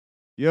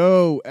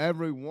Yo,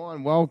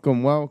 everyone,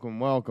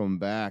 welcome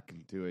back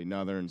to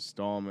another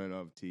installment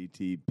of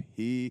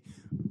TTP,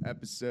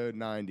 episode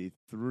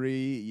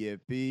 93.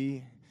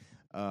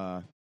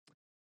 Yippee.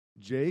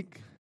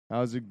 Jake,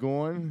 how's it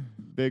going?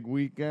 Big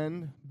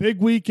weekend? Big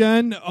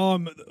weekend.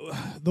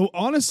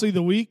 Honestly,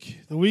 the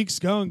week's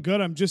going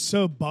good. I'm just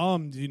so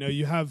bummed.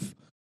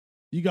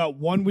 You got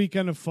one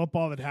weekend of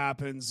football that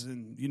happens,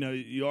 and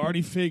you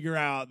already figure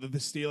out that the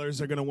Steelers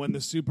are going to win the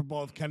Super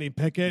Bowl with Kenny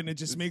Pickett, and it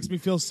just makes me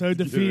feel so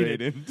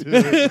defeated.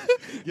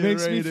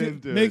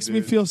 Makes me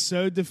feel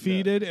so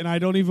defeated, and I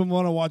don't even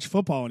want to watch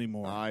football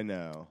anymore. I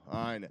know.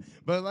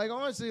 But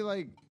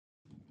honestly,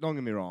 don't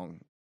get me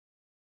wrong.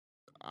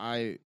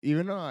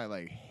 Even though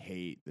I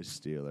hate the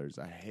Steelers,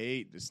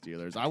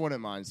 I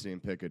wouldn't mind seeing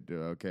Pickett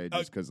do okay,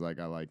 just because I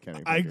like Kenny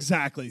Pickett.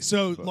 Exactly.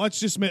 So let's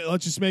just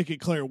make it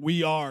clear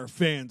we are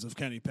fans of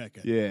Kenny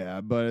Pickett.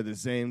 Yeah, but at the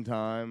same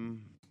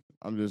time,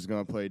 I'm just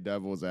gonna play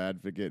devil's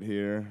advocate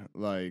here.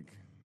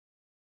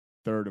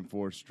 Third and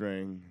fourth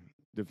string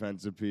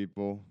defensive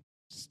people,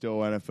 still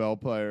NFL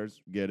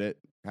players. Get it?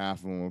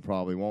 Half of them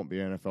probably won't be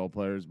NFL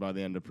players by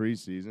the end of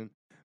preseason,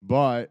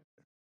 but.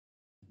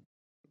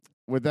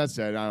 With that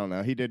said, I don't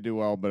know. He did do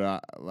well,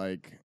 but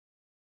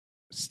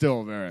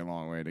still a very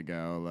long way to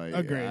go.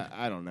 Agreed.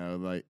 I don't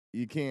know.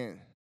 You can't.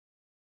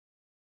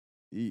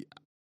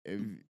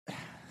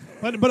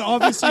 But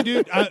obviously,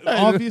 dude.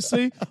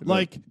 Obviously,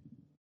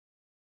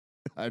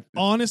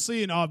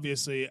 honestly and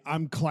obviously,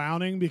 I'm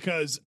clowning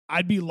because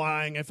I'd be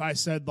lying if I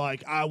said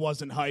I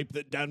wasn't hyped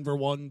that Denver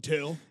won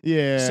too.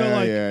 Yeah. So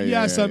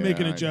yes, I'm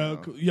making a I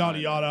joke. know. Yada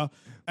yada.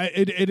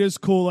 It is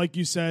cool, like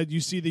you said. You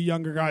see the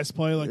younger guys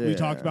play, we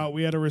talked about.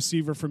 We had a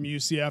receiver from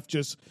UCF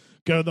just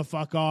go the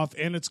fuck off,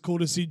 and it's cool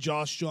to see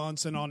Josh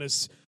Johnson on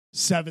his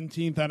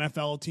 17th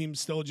NFL team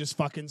still just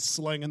fucking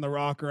slinging the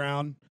rock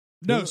around.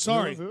 No,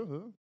 sorry,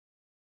 Who?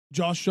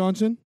 Josh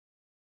Johnson.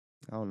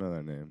 I don't know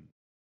that name.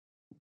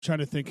 Trying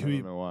to think who I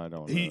don't know why I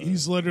don't know.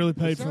 He's literally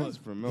played for.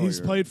 Familiar. He's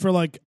played for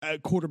a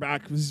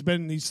quarterback. He's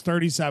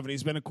 37.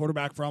 He's been a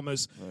quarterback for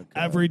almost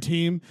every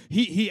team.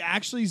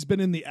 He's been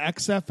in the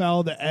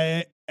XFL,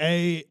 the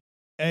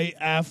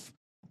AAF,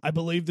 I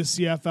believe the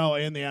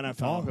CFL and the NFL.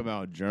 Talk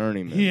about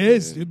journeyman. He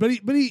is, dude. but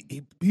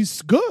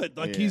he's good.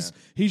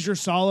 He's your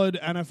solid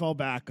NFL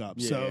backup.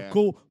 Yeah.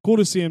 So cool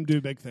to see him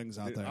do big things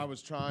out there.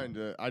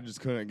 I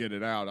just couldn't get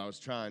it out. I was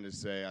trying to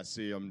say I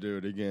see him do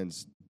it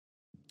against.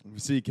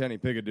 See Kenny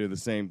Pickett do the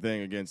same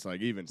thing against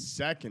even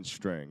second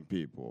string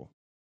people.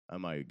 I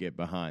might get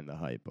behind the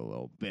hype a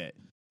little bit,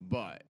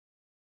 but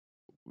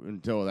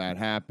until that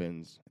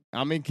happens,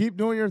 keep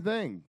doing your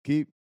thing.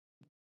 Keep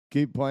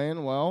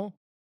playing well.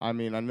 I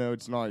know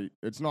it's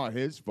not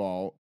his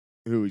fault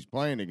who he's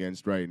playing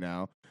against right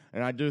now,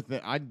 and I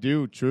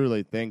do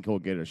truly think he'll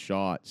get a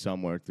shot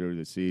somewhere through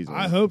the season.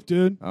 I hope,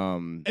 dude.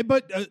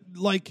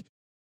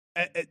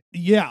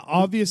 Yeah,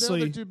 obviously,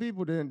 the other two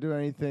people didn't do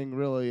anything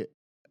really.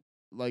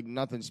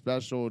 Nothing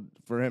special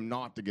for him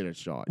not to get a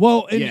shot.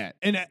 Well,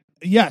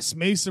 yes,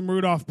 Mason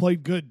Rudolph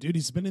played good, dude.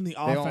 He's been in the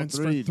offense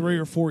for 3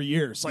 or 4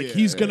 years.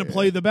 He's going to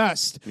play the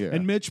best. Yeah.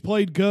 And Mitch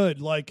played good.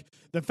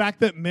 The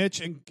fact that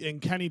Mitch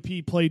and Kenny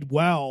P played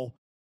well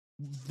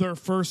their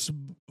first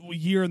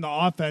year in the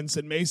offense,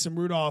 and Mason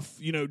Rudolph,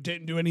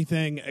 didn't do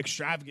anything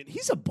extravagant.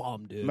 He's a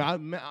bum, dude.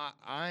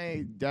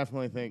 I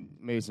definitely think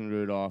Mason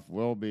Rudolph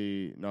will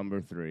be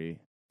number 3.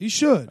 He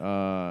should.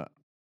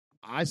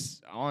 I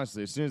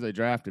honestly, as soon as they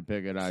drafted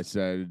Pickett, I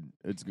said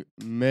it's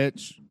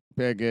Mitch,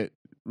 Pickett,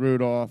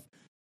 Rudolph,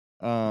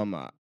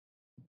 and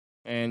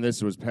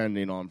this was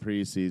pending on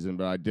preseason,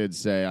 but I did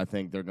say I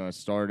think they're going to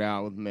start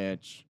out with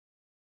Mitch.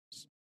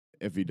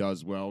 If he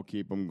does well,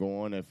 keep him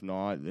going. If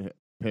not,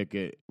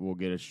 Pickett will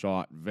get a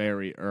shot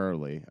very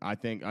early. I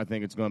think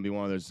it's going to be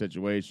one of those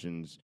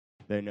situations.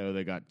 They know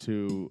they got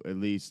 2 at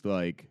least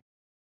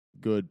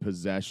good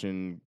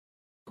possession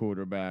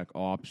quarterback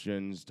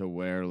options to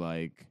where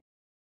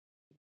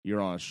you're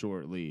on a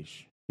short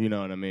leash. You know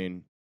what I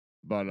mean?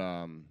 But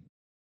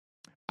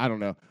I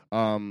don't know.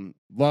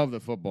 Love the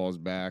football's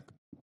back.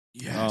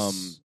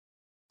 Yes.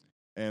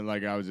 And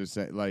I was just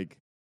saying,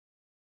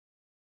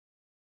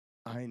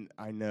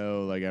 I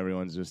know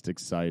everyone's just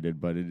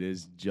excited, but it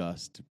is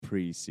just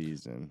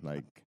preseason.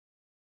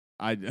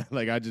 I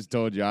just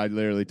told you, I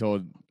literally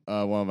told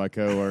one of my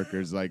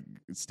coworkers,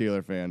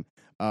 Steeler fan,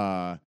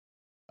 I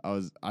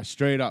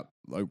straight up,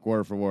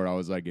 word for word, I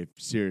was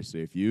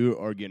if you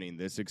are getting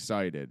this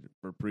excited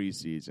for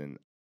preseason,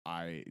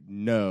 I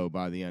know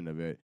by the end of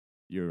it,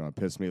 you're going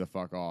to piss me the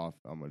fuck off.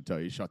 I'm going to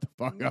tell you, shut the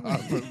fuck up.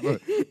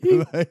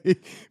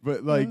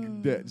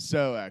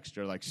 So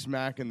extra,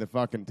 smacking the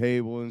fucking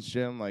table and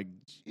shit. I'm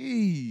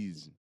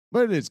jeez.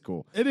 But it is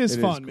cool. It is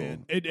fun, cool.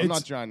 man. I'm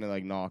not trying to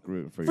knock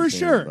root for your for team,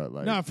 sure.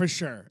 But, no, for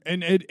sure.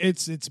 And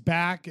it's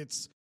back.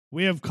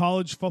 We have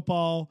college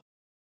football.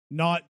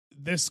 Not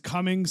this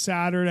coming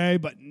Saturday,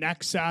 but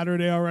next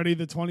Saturday already,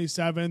 the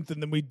 27th.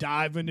 And then we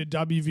dive into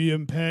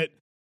WVM Pitt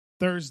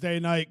Thursday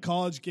night,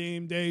 college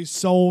game day,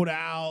 sold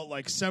out,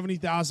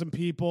 70,000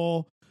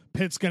 people.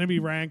 Pitt's going to be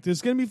ranked.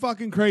 It's going to be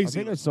fucking crazy.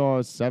 I think I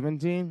saw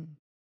 17.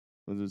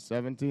 Was it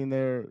 17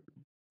 there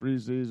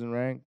preseason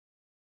rank?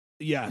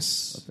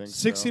 Yes, I think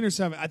 16 so. or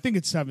 7. I think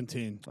it's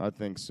 17. I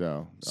think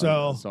so.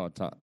 So I saw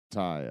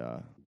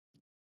Ty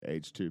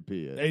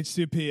H2P.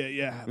 H2P,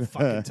 yeah,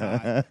 fucking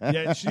Ty.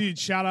 Yeah,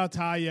 shout out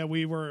Ty. Yeah,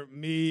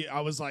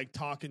 I was like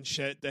talking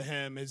shit to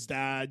him, his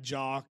dad,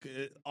 Jock,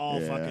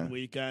 all fucking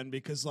weekend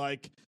because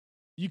like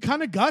you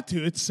kind of got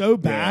to. It's so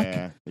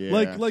back. Yeah.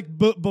 Like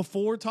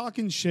before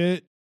talking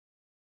shit.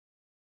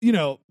 You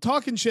know,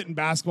 talking shit in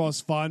basketball is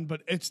fun,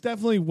 but it's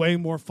definitely way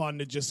more fun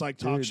to just like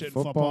talk shit in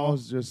football. Football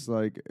is just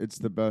like it's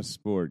the best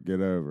sport.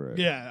 Get over it.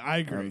 Yeah, I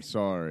agree. I'm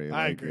sorry.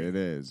 I agree. It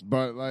is,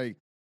 but like,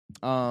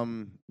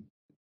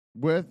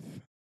 with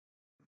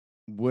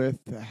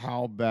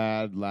how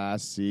bad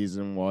last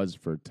season was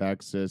for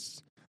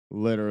Texas,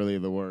 literally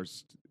the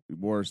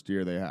worst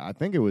year they had. I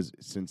think it was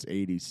since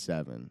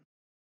 '87.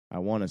 I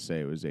want to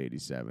say it was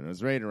 '87. It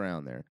was right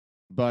around there,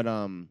 but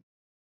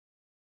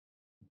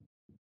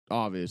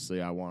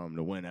obviously, I want them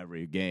to win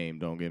every game.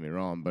 Don't get me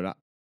wrong, but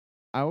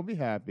I will be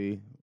happy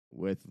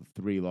with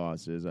 3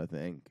 losses. I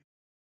think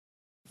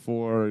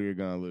 4, you're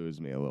gonna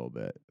lose me a little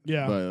bit.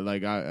 Yeah, but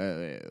like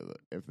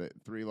if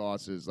 3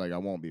 losses, like I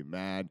won't be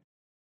mad,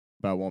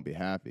 but I won't be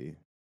happy.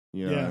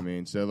 You know what I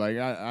mean? So like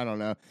I don't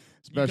know.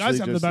 Especially you guys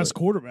have the best like,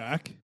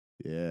 quarterback.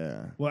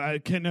 Yeah. Well, I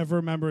can never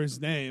remember his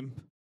name.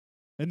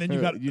 And then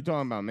you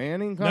talking about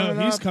Manning?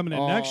 He's up? coming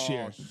in next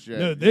year. Shit.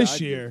 No, this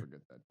year.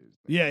 Forget that dude's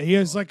name. Yeah, he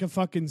has like a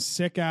fucking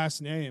sick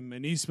ass name,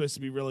 and he's supposed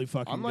to be really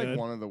fucking I'm like good.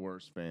 one of the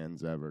worst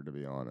fans ever, to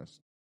be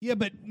honest. Yeah,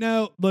 but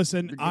no,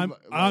 listen, Because,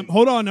 I'm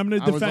hold on, I'm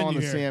going to defend you I was on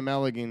the here. Sam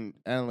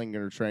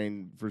Ehlinger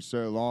train for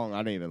so long, I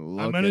didn't even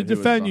look. I'm going to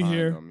defend you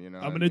here. I'm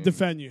going to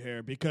defend you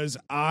here because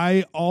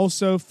I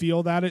also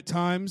feel that at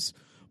times,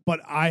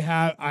 but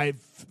I've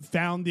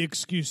found the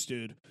excuse,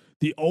 dude.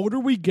 The older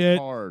we get,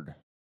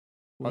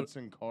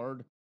 Hudson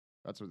Card.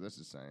 That's what this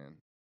is saying.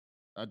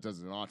 That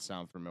does not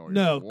sound familiar.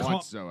 No,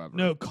 whatsoever.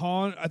 No,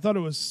 I thought it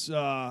was.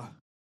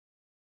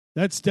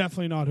 That's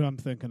definitely not who I'm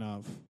thinking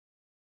of.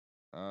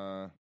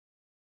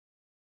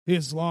 He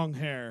has long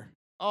hair.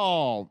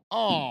 Oh,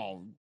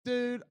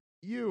 dude,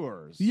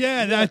 Ewers.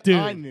 Yeah, that dude.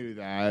 I knew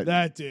that.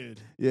 That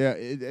dude. Yeah,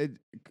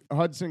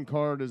 Hudson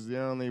Card is the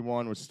only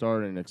one with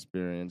starting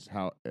experience.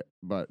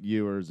 But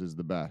Ewers is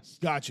the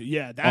best. Gotcha.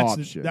 Yeah, that's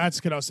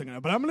what I was thinking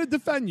of. But I'm going to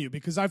defend you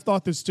because I've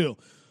thought this too.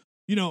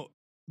 You know,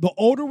 the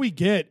older we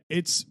get,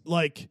 it's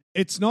like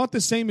it's not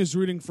the same as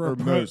rooting for a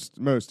pro.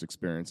 Most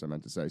experience. I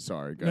meant to say.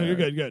 Sorry. Go ahead.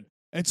 You're good.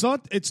 It's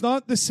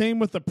not the same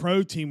with the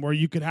pro team where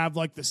you could have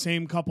like the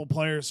same couple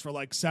players for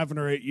like 7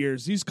 or 8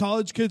 years. These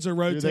college kids are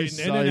rotating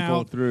in and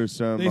out.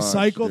 They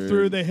cycle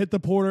through. They hit the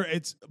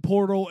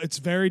portal. It's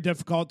very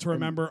difficult to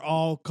remember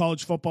all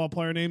college football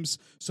player names.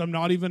 So I'm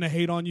not even a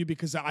hate on you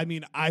because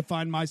I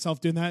find myself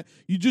doing that.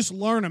 You just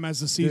learn them as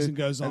the season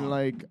goes on. And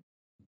like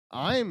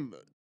I'm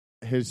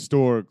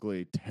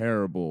historically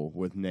terrible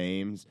with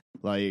names.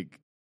 Like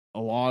a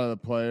lot of the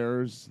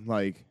players,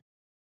 like.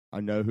 I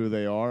know who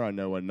they are. I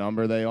know what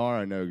number they are.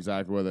 I know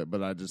exactly what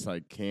but I just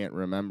like can't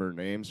remember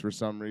names for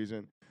some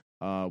reason.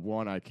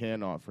 One I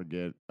cannot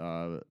forget.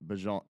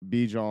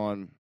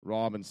 Bijan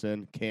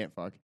Robinson.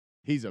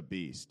 He's a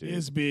beast, dude.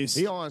 He's a beast.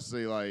 He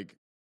honestly like.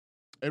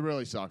 It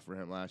really sucked for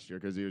him last year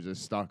because he was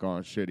just stuck on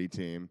a shitty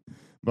team.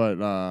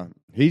 But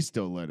he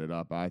still lit it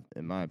up.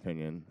 In my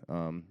opinion.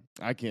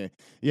 I can't.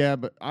 Yeah,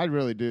 but I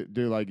really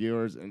do like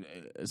yours, and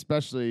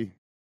especially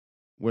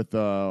with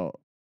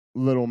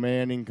little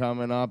Manning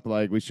coming up,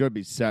 like we should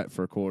be set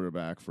for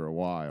quarterback for a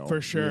while. For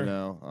sure. You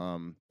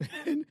know?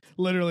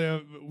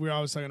 Literally, we were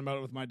always talking about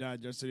it with my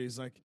dad yesterday. He's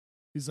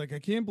like, I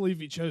can't believe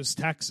he chose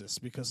Texas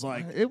because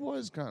like it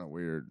was kind of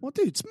weird. Well,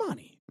 dude, it's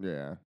money.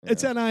 Yeah.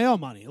 It's NIL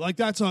money. Like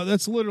that's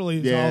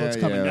literally all it's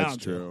coming down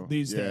to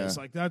these days.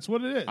 Like that's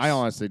what it is. I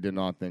honestly did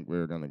not think we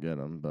were gonna get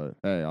him, but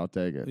hey, I'll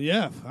take it.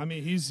 Yeah, I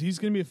mean he's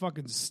gonna be a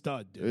fucking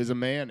stud, dude. He's a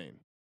Manning.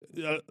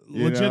 Legitimately.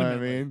 You know what I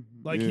mean?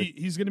 Like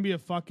he's gonna be a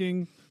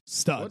fucking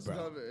stud,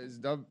 bro. Is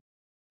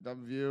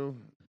W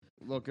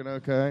looking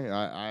okay?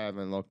 I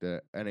haven't looked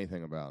at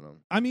anything about him.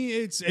 I mean,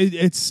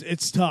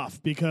 it's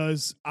tough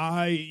because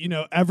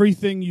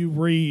everything you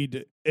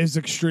read is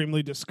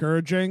extremely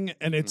discouraging,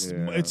 and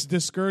it's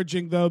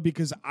discouraging though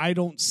because I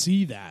don't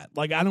see that.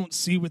 Like I don't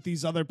see what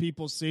these other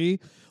people see.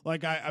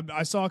 Like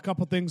I saw a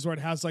couple things where it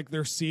has like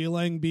their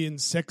ceiling being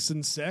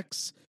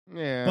 6-6.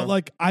 Yeah, but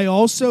like I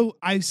also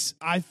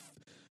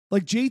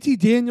like JT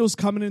Daniels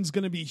coming in is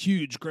going to be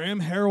huge. Graham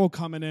Harrell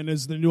coming in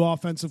as the new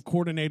offensive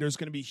coordinator is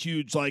going to be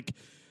huge. Like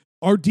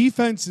our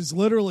defense is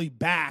literally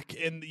back,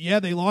 and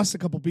yeah, they lost a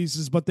couple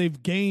pieces, but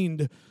they've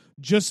gained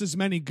just as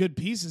many good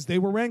pieces. They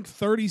were ranked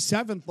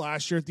 37th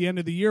last year at the end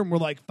of the year, and we're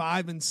like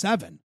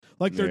 5-7.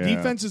 Like their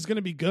defense is going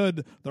to be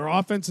good. Their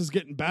offense is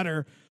getting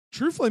better.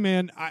 Truthfully,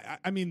 man,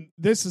 I mean,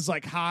 this is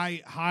like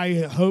high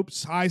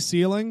hopes, high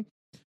ceiling.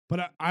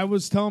 But I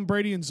was telling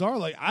Brady and Czar,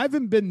 like, I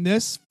haven't been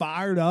this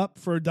fired up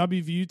for a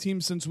WVU team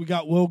since we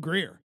got Will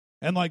Grier.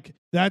 And, like,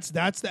 that's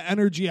the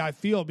energy I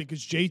feel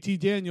because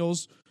JT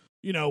Daniels,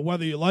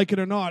 whether you like it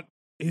or not,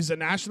 He's a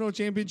national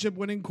championship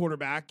winning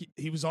quarterback.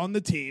 He was on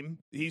the team.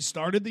 He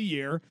started the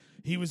year.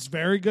 He was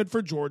very good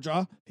for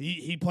Georgia.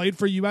 He played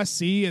for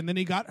USC and then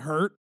he got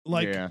hurt.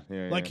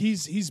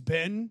 He's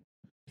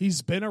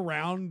been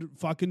around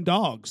fucking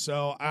dogs.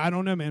 So I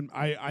don't know, man.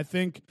 I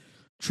think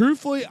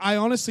truthfully, I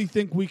honestly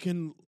think we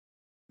can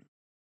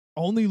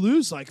only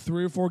lose like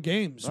 3 or 4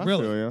 games,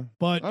 really.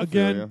 But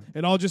again,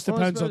 it all just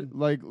depends on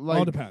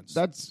all depends.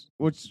 That's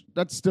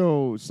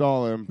still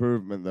solid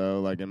improvement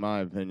though, like in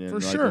my opinion. For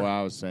like sure. What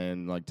I was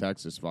saying, like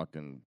Texas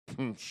fucking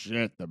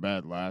shit the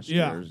bed last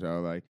year. So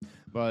like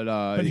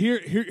but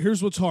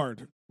here's what's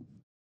hard.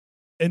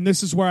 And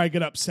this is where I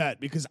get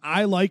upset because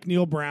I like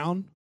Neil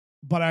Brown,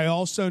 but I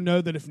also know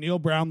that if Neil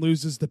Brown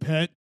loses the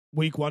Pitt,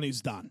 week 1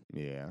 he's done.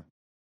 Yeah.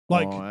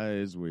 That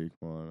is week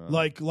 1.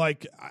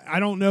 I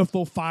don't know if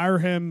they'll fire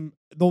him.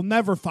 They'll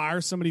never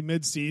fire somebody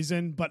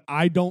mid-season, but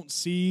I don't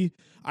see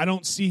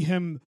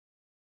him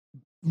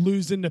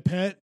losing to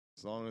Pitt.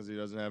 As long as he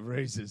doesn't have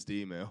racist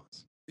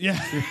emails. Yeah.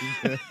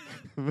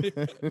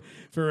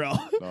 For real.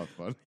 Not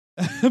fun.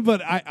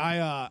 But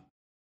I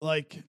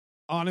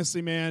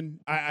honestly,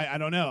 man, I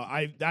don't know.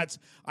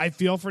 I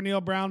feel for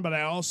Neil Brown, but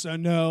I also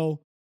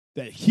know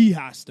that he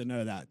has to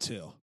know that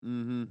too.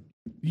 Mm-hmm.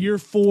 Year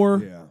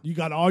 4, you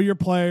got all your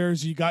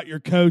players, you got your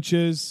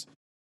coaches.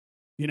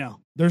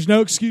 There's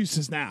no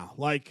excuses now.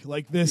 Like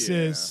this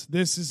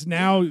is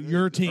now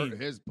your team.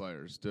 His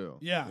players too.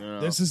 Yeah,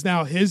 this is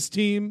now his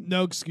team.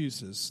 No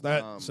excuses.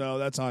 So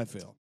that's how I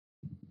feel.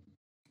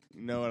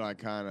 You know what I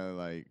kind of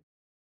like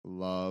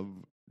love,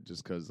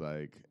 just because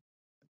like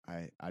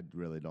I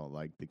really don't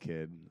like the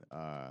kid,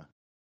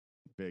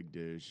 big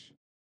douche.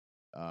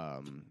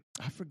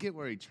 I forget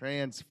where he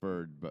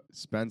transferred, but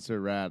Spencer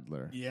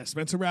Rattler. Yeah,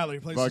 Spencer Rattler. He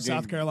plays for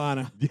South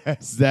Carolina.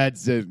 Yes,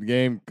 that's it.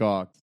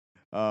 Gamecocks.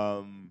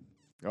 Oh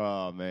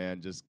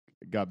man, just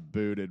got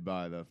booted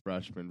by the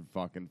freshman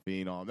fucking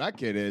phenom. That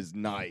kid is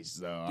nice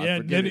though. Yeah, I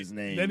forget his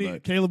name. Then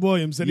Caleb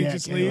Williams. Then he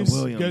just leaves,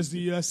 goes to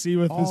USC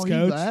with his coach. He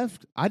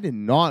left? I did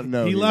not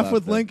know he left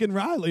with Lincoln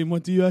Riley and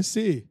went to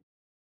USC.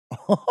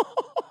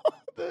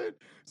 Dude.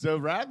 So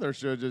Rattler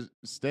should have just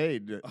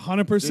stayed.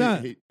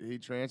 100%. He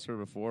transferred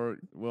before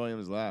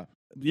Williams left.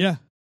 Yeah.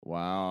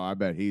 Wow, I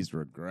bet he's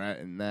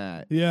regretting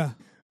that. Yeah.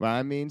 But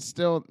I mean,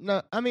 still,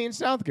 no. I mean,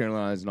 South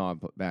Carolina is not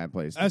a bad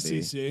place to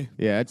be. SEC.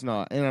 Yeah, it's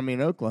not. And I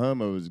mean,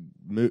 Oklahoma was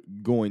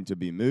going to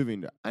be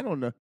moving. I don't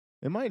know.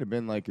 It might have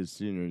been like his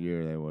senior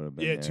year. They would have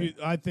been. Yeah,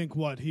 I think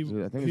what he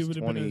would have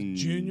been a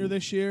junior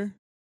this year.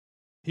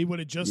 He would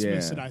have just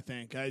missed it. I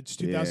think it's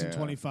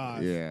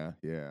 2025. Yeah.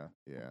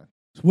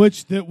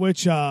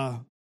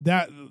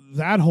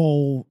 That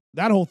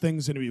whole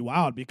thing's going to be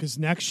wild because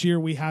next year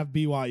we have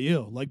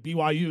BYU. Like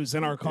BYU is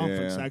in our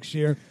conference next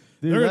year.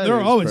 Dude, they're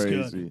always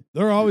crazy. good.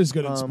 They're always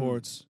good in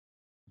sports.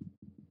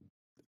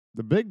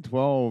 The Big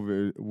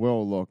 12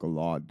 will look a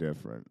lot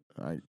different.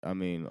 I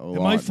mean, it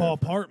might fall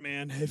apart,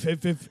 man. If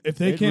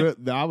they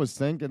can't, I was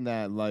thinking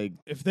that like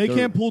if they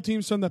can't pull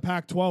teams from the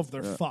Pac-12,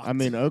 they're fucked. I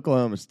mean,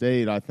 Oklahoma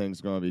State, I think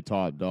is going to be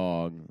top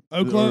dog.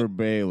 Or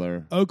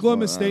Baylor.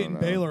 Oklahoma State and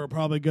Baylor will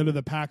probably go to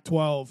the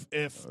Pac-12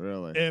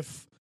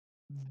 if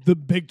the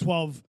Big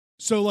 12.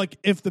 So like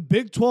if the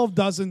Big 12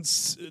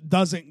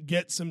 doesn't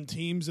get some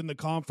teams in the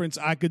conference,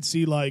 I could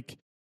see like.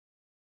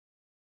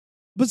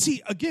 But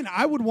see, again,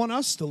 I would want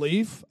us to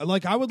leave.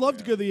 Like, I would love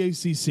to go to the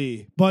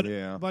ACC, but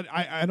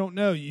I don't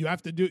know. You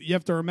have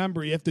to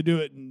remember, you have to do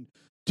it in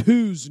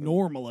twos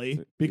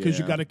normally because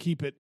you got to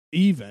keep it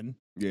even.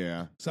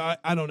 Yeah. So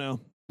I don't know.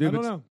 Dude, I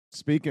don't know.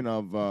 Speaking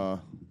of,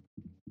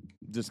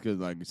 just because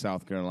like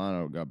South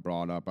Carolina got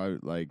brought up,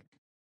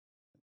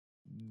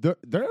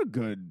 they're a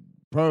good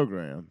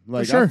program.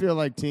 Like, sure. I feel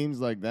like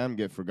teams like them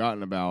get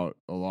forgotten about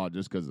a lot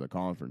just because of the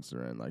conference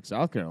they're in. Like,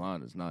 South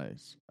Carolina's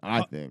nice.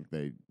 I think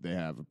they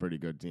have a pretty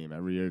good team.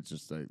 Every year it's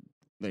just like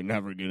they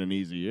never get an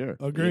easy year.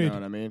 Agreed. You know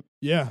what I mean?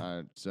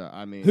 Yeah. So,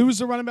 I mean. Who was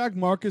the running back?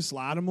 Marcus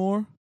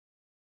Lattimore?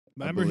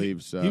 Remember? I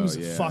believe so. He was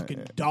a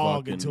fucking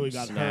dog until he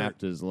got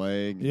snapped hurt. his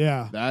leg.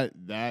 Yeah.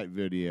 That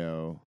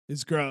video.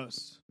 It's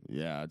gross.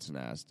 Yeah, it's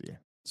nasty.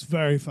 It's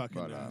very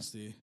fucking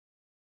nasty.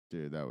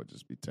 Dude, that would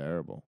just be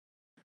terrible.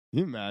 Can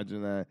you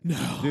imagine that?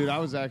 No. Dude, I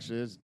was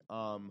actually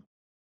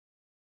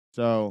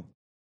so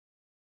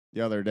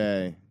the other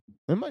day,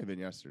 it might have been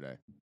yesterday.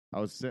 I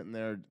was sitting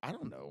there, I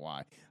don't know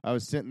why. I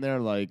was sitting there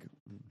like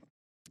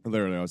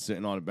literally I was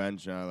sitting on a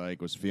bench and I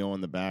like was feeling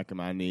the back of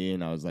my knee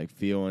and I was like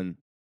feeling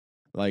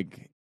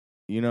like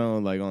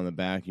like on the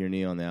back of your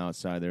knee on the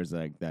outside there's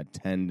like that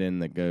tendon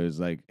that goes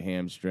like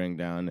hamstring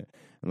down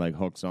and like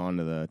hooks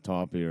onto the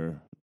top of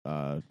your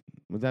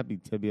would that be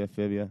tibia,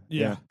 fibia?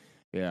 Yeah.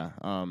 Yeah.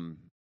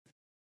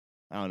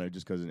 I don't know,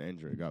 just because an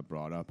injury got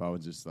brought up, I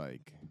was just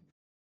like,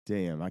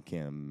 damn, I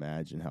can't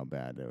imagine how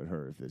bad it would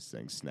hurt if this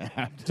thing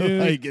snapped. Dude.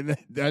 Like, and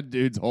that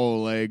dude's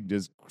whole leg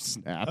just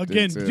snapped.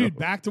 Again, dude,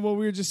 back to what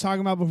we were just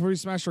talking about before we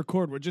smashed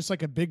record. We're just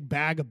like a big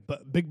bag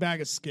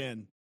of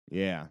skin.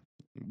 Yeah.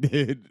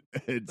 Dude,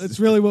 that's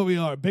really what we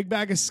are. Big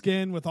bag of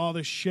skin with all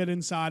this shit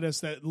inside us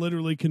that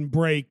literally can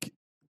break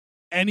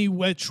any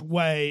which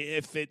way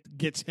if it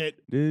gets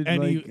hit Dude,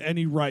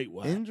 any right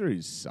way.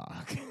 Injuries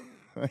suck.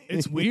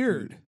 It's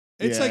weird.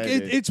 It's Yeah, like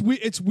it is.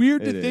 it's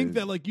weird to It think is.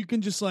 that like you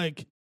can just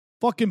like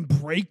fucking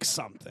break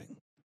something.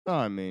 Oh,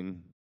 I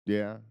mean,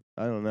 yeah.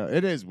 I don't know.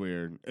 It is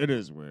weird. It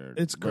is weird.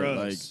 It's But,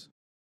 gross.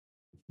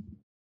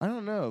 I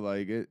don't know.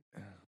 Like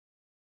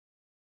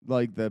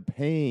the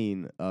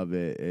pain of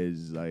it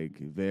is like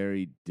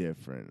very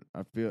different.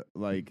 I feel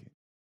like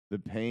the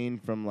pain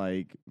from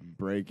like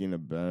breaking a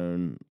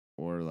bone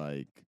or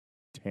like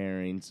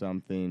tearing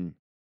something.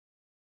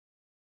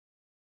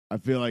 I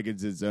feel like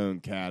it's its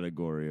own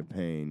category of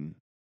pain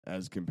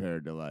as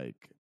compared to like,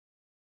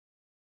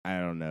 I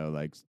don't know,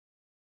 like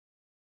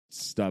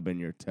stubbing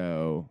your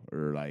toe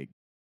or like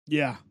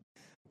Yeah.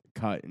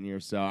 cutting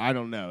yourself. I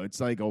don't know. It's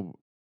like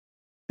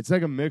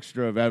a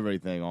mixture of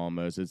everything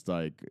almost. It's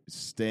like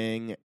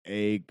sting,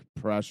 ache,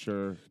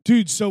 pressure,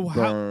 Dude, so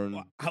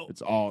burn. how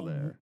It's all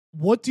there.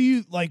 what do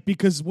you like?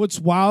 Because what's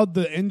wild,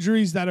 the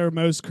injuries that are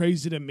most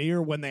crazy to me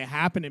are when they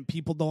happen and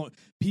people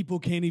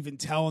can't even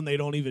tell and they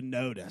don't even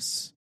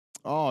notice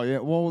Oh yeah.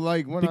 Well,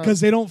 like when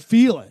because they don't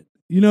feel it.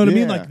 You know what I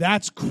mean? Yeah. Like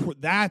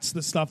that's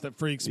the stuff that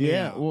freaks me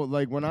yeah. out. Well,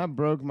 like when I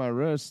broke my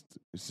wrist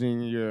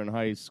senior year in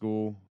high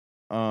school,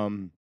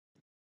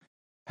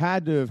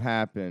 had to have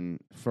happened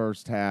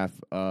first half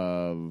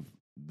of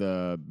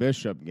the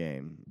Bishop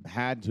game.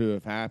 Had to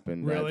have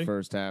happened Really? that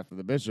first half of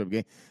the Bishop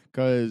game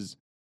because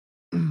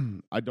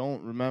I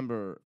don't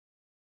remember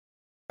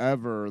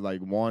ever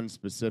like one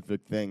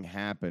specific thing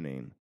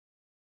happening.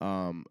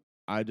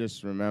 I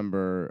just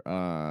remember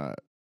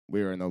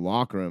we were in the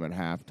locker room at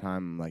halftime.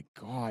 I'm like,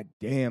 God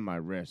damn, my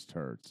wrist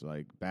hurts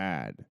like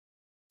bad.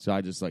 So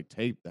I just like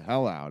taped the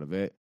hell out of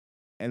it.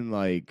 And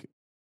like,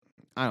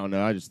 I don't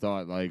know. I just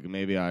thought like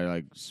maybe I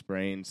like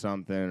sprained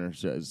something or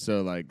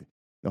so like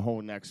the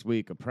whole next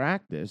week of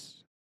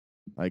practice,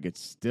 like it's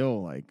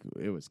still like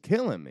it was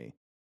killing me.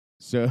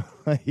 So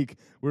like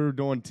we were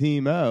doing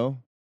Team O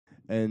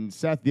and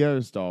Seth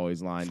Yost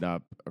always lined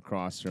up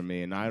across from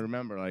me. And I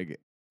remember like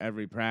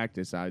every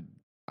practice I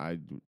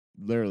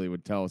literally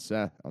would tell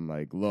Seth, I'm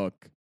like,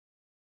 look,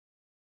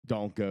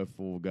 don't go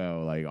full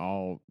go. Like,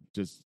 I'll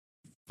just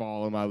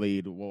follow my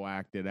lead. We'll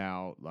act it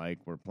out like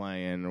we're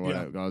playing or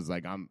whatever. I was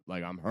like, I'm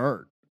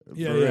hurt.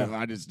 Yeah, For yeah. real.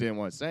 I just didn't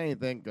want to say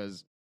anything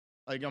because,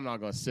 like, I'm not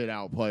going to sit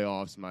out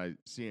playoffs my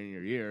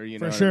senior year. You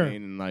know For what sure. I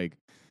mean? And, like,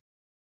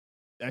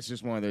 that's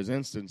just one of those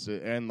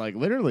instances. And, like,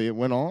 literally it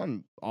went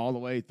on all the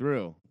way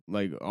through.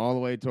 Like, all the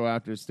way till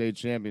after the state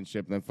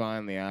championship. And then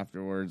finally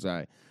afterwards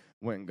I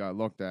went and got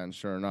looked at, and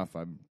sure enough,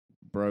 I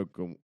broke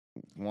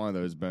one of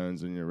those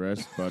bones in your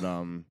wrist. But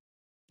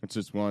it's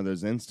just one of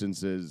those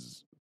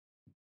instances.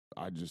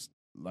 I just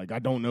like I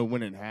don't know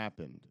when it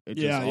happened. It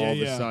just all of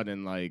a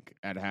sudden, like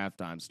at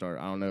halftime,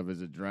 I don't know if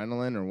it's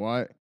adrenaline or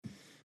what,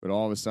 but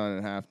all of a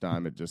sudden at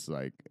halftime, it just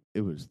like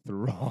it was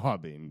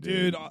throbbing,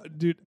 dude.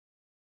 Dude,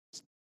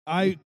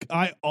 I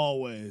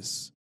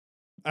always.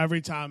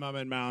 Every time I'm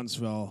in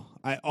Moundsville,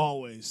 I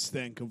always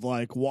think of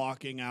like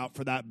walking out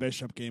for that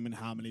Bishop game and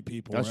how many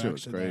people That were shit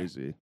was actually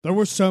crazy. there. There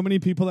were so many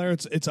people there.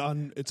 It's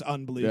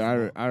unbelievable.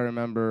 Yeah, I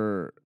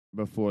remember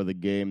before the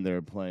game they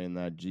were playing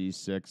that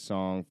G6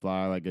 song,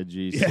 "Fly Like a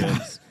G6,"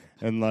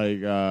 Yeah. and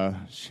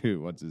like shoot,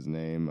 what's his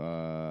name?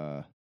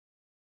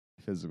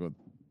 Physical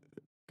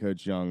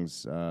Coach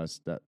Young's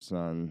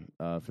stepson,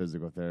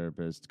 physical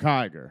therapist,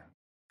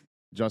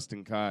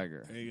 Justin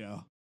Kiger. There you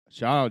go.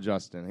 Shout out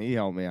Justin. He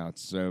helped me out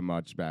so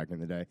much back in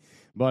the day.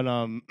 But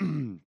I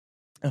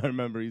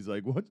remember he's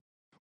like,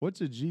 what's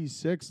a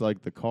G6?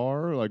 Like the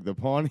car? Like the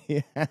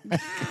Pontiac?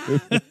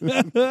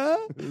 It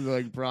was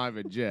like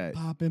private jet.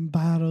 Popping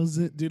bottles.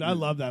 Dude, I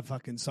love that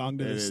fucking song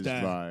to It this is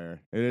day.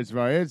 fire. It is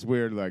fire. It's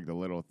weird, like the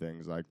little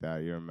things like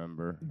that you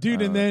remember.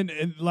 Dude,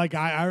 and like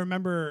I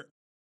remember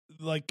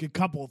like a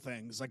couple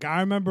things. Like I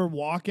remember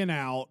walking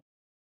out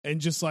and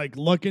just like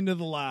looking to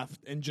the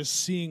left and just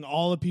seeing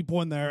all the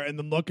people in there and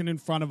then looking in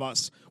front of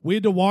us. We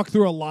had to walk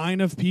through a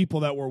line of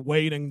people that were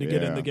waiting to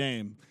get in the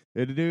game.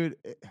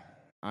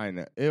 I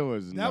know. It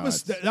was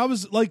nuts. That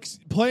was like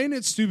playing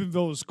at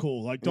Steubenville was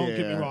cool. Like don't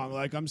get me wrong.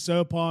 Like I'm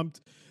so pumped.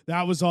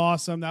 That was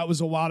awesome. That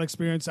was a wild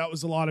experience. That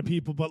was a lot of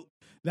people. But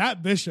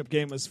that Bishop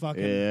game was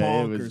fucking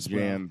bonkers, it was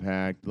jam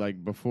packed.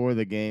 Like before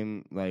the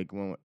game, like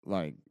when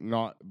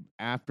not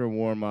after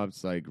warm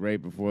ups, like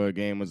right before the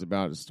game was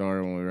about to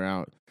start when we were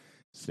out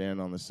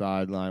standing on the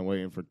sideline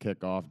waiting for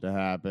kickoff to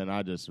happen.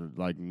 I just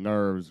like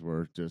nerves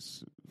were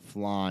just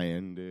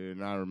flying, dude.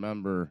 And I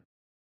remember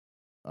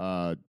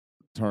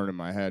turning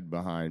my head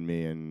behind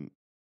me and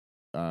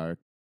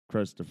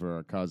Christopher,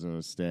 our cousin,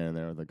 was standing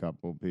there with a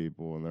couple of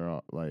people, and they're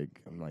all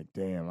like, I'm like,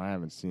 damn, I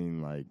haven't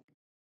seen like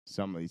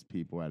some of these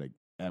people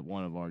at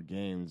one of our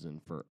games in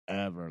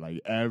forever.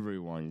 Like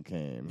everyone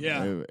came.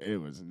 Yeah.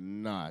 It was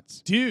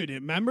nuts. Dude,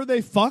 remember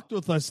they fucked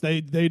with us. They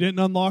didn't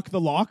unlock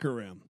the locker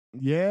room.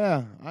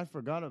 Yeah, I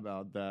forgot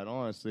about that,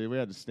 honestly. We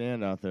had to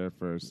stand out there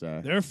for a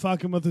sec. They're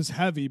fucking with us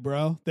heavy,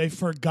 bro. They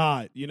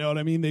forgot. You know what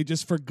I mean? They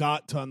just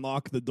forgot to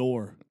unlock the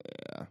door.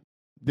 Yeah.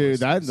 Dude,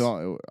 that's Pussies.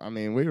 all. I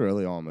mean, we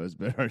really almost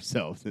bit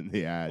ourselves in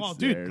the ass. Oh,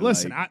 dude, there,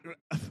 listen, like,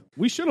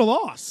 we should have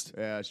lost.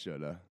 yeah,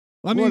 shoulda.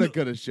 I mean, Woulda,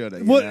 coulda, shoulda.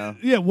 You what? know?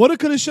 Yeah, woulda,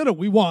 coulda, shoulda.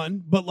 We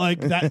won, but like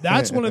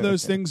that's one of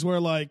those things where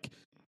like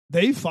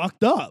they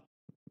fucked up.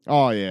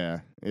 Oh yeah,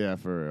 yeah,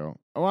 for real.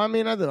 Well, I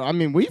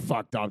mean, we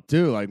fucked up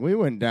too. Like we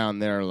went down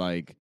there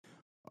like,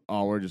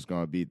 oh, we're just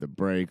gonna beat the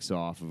brakes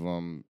off of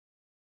them.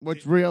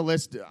 Which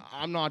realistic?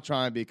 I'm not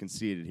trying to be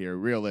conceited here.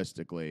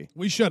 Realistically,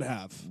 We should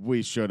have.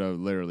 we should have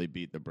literally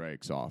beat the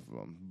brakes off of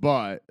them.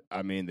 But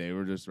I mean, they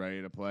were just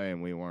ready to play,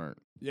 and we weren't.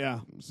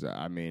 Yeah, So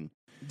I mean,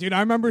 dude, I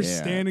remember yeah,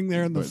 standing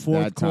there in the but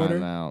fourth that quarter.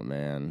 timeout,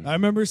 man. I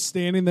remember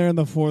standing there in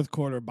the fourth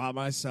quarter by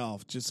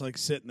myself, just like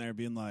sitting there,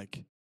 being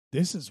like,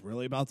 "This is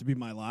really about to be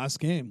my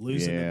last game,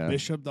 losing Yeah. to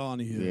Bishop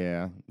Donahue."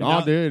 Yeah.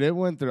 Now- Oh, dude, it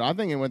went through. I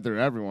think it went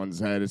through everyone's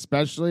head,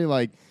 especially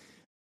like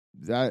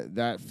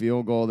that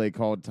field goal they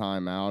called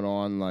timeout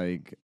on.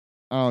 Like,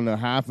 I don't know.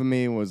 Half of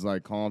me was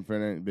like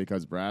confident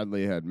because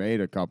Bradley had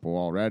made a couple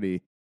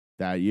already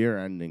that year,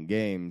 ending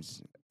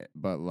games,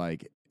 but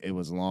like it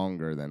was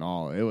longer than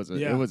all. It was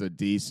Yeah. it was a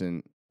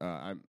decent.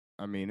 I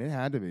mean, it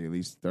had to be at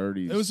least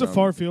 30. It was a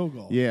far field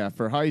goal. Yeah,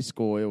 for high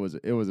school, it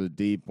was a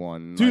deep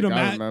one. Dude, like,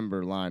 I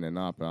remember lining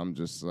up. And I'm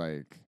just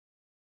like,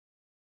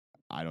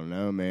 I don't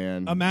know,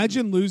 man.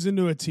 Imagine losing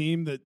to a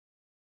team that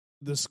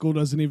the school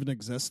doesn't even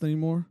exist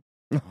anymore.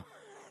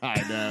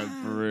 I know,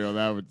 for real.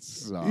 That would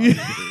suck. Yeah.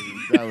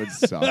 Dude. That would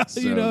suck. So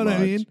You know what much.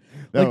 I mean?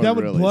 That That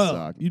would really blow.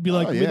 suck. You'd be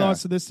like, Oh, "We yeah.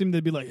 lost to this team."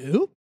 They'd be like,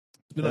 "Who?"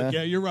 Be like, Yeah.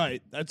 "Yeah, you're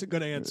right. That's a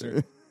good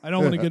answer." I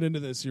don't want to get into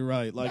this. You're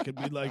right. Like it'd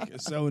be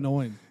like so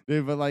annoying.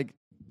 Dude, but like,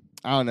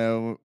 I don't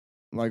know.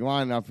 Like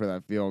lining up for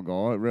that field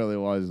goal, it really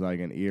was like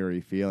an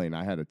eerie feeling.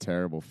 I had a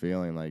terrible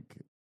feeling, like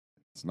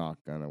it's not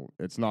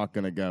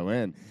gonna go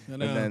in. I And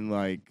know. then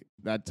like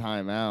that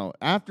timeout.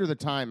 After the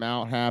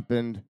timeout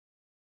happened,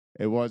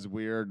 it was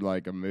weird,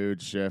 like a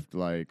mood shift.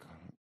 Like,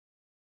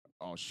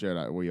 oh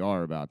shit, we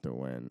are about to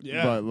win.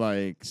 Yeah. But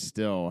like,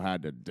 still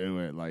had to do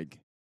it. Like,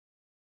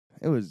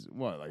 it was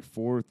what, like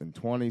 4th and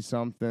 20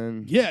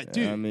 something. Yeah,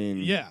 dude. I mean,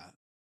 yeah,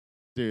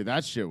 dude,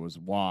 that shit was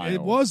wild.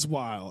 it was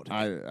wild.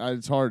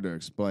 It's hard to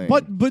explain.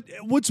 But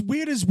what's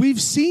weird is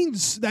we've seen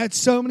that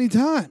so many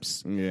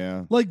times.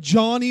 yeah, Like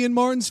Johnny and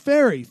Martin's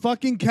Ferry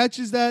fucking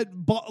catches that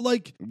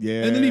like,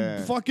 yeah, and then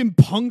he fucking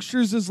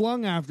punctures his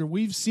lung after.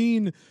 We've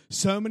seen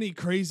so many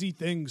crazy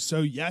things.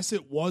 So yes,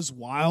 it was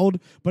wild,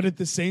 but at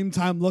the same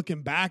time,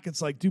 looking back,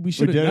 it's like, dude, we we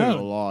should have did it a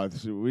known. lot.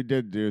 So we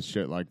did do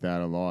shit like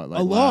that a lot. Like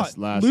A lot.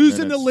 last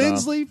Losing minute to stuff.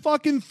 Lindsley,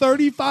 fucking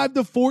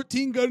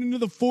 35-14 going into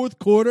the fourth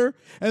quarter,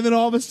 and then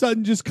all of a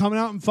sudden just coming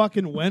out and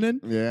fucking winning.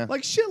 Yeah,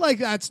 Like shit like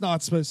that's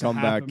not supposed to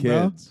comeback happen,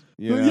 bro. kids.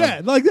 You know?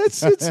 Yeah, like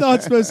it's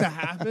not supposed to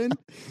happen.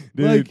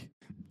 Dude, Like,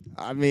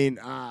 I mean,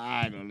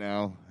 I don't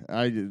know.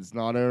 It's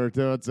not over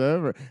till it's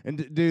over.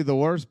 And dude, the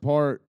worst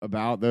part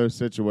about those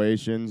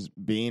situations,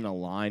 being a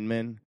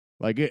lineman,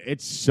 like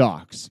it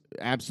sucks.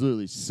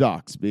 Absolutely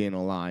sucks being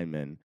a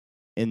lineman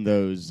in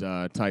those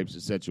types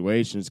of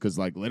situations because,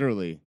 like,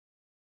 literally,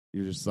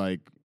 you're just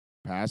like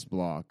pass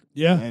block,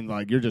 yeah, and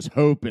like you're just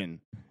hoping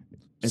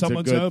it's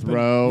someone's a good open.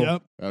 throw,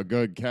 Yep. a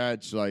good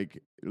catch.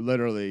 Like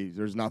literally,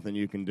 there's nothing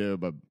you can do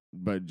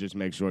but just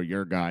make sure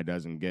your guy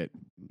doesn't get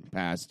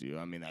past you.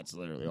 I mean, that's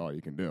literally all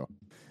you can do.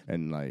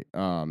 And like,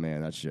 oh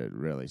man, that shit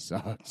really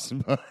sucks.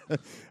 But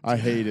I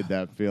hated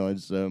that feeling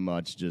so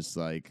much. Just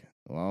like,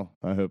 well,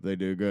 I hope they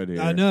do good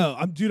here. I know.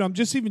 I'm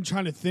just even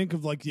trying to think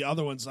of like the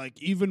other ones.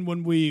 Like even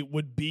when we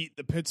would beat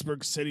the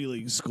Pittsburgh City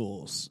League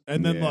schools,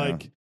 and then Yeah.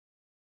 like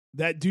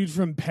that dude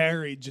from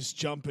Perry just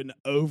jumping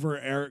over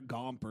Eric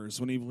Gompers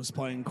when he was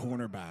playing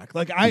cornerback.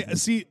 Like I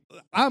see,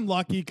 I'm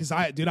lucky because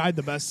I had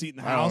the best seat in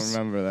the I don't house.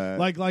 remember that.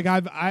 Like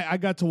I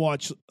got to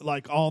watch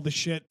like all the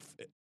shit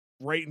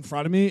right in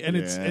front of me, and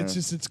Yeah.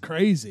 it's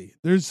crazy.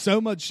 There's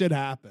so much shit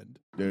happened.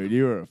 dude,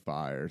 you were a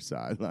fire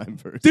sideline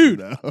person, Dude,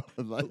 though.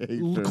 Like,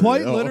 for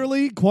Quite real.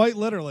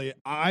 literally,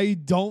 I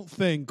don't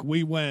think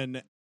we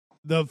win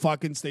the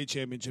fucking state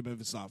championship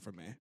if it's not for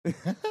me.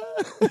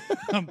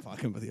 I'm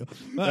fucking with you.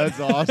 That's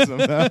awesome.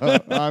 though.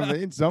 I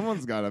mean,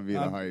 someone's got to be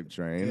the Um, hype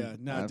train. Yeah,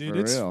 no, dude, for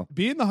it's real.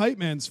 being the hype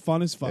man's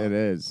fun as fuck. It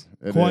is.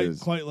 It quite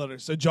is. literally.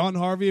 So John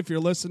Harvey, if you're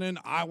listening,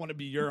 I want to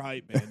be your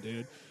hype man,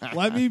 dude.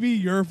 Let me be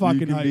your fucking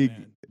can hype be-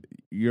 man.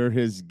 You're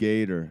his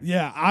gator.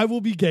 Yeah, I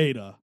will be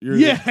Gata. You're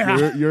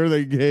Yeah. you're the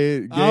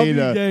I'll be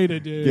Gata. Gata,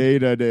 dude.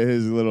 Gata to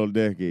his little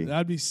dicky.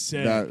 That'd be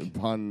sick. That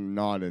pun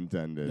not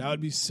intended. That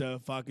would be so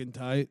fucking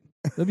tight.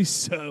 That'd be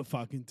so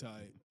fucking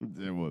tight.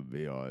 It would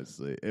be,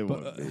 honestly. It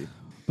But, would be.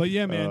 But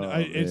yeah, man, Oh,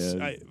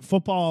 man.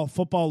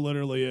 football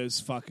literally is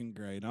fucking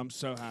great. I'm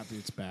so happy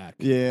it's back.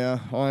 Yeah,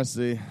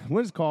 honestly.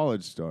 When does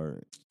college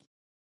start?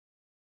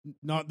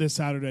 Not this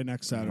Saturday,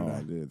 next Saturday.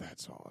 Oh, dude,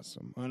 that's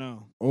awesome. I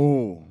know.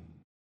 Oh,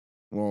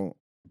 well,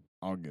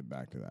 I'll get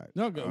back to that.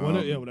 No, go,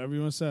 whatever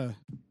you want to say.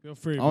 Feel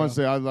free. bro.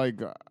 Honestly, I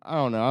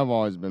don't know. I've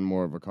always been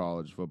more of a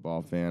college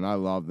football fan. I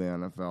love the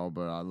NFL,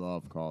 but I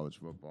love college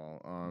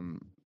football.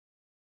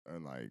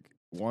 And like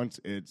once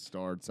it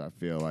starts, I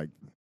feel like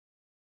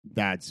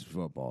that's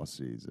football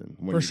season.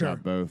 When For you sure.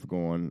 got both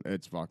going,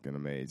 it's fucking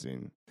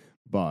amazing.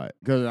 But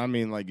because I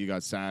mean, like you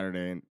got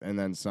Saturday and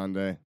then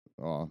Sunday.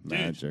 Oh,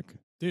 magic,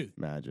 Dude.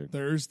 magic.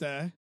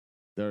 Thursday.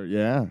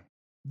 Yeah.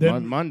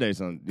 Then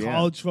Monday's on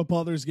college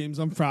football. There's games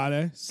on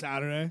Friday,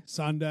 Saturday,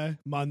 Sunday,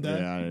 Monday.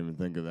 Yeah, I didn't even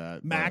think of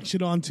that.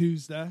 Action on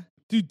Tuesday.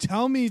 Dude,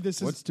 tell me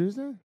What's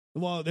Tuesday?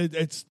 Well,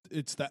 it's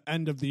the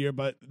end of the year,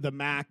 but the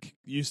MAC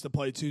used to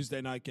play Tuesday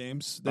night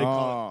games. They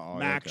call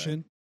it Maction.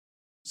 Okay.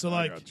 So I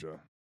like, gotcha.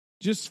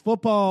 just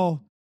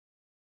football.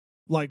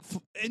 Like,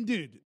 and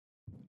dude,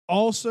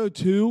 also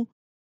too,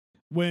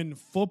 when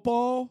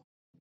football,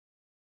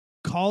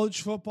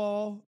 college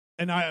football,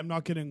 and I'm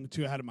not getting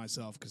too ahead of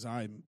myself because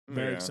I'm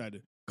very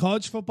excited.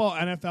 College football,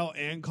 NFL,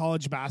 and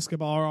college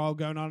basketball are all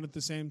going on at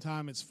the same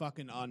time. It's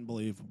fucking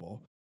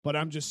unbelievable. But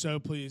I'm just so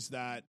pleased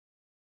that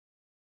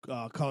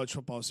college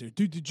football is here.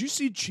 Dude, did you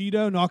see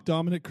Cheeto knock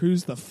Dominic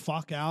Cruz the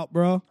fuck out,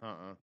 bro?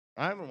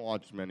 I haven't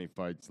watched many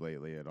fights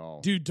lately at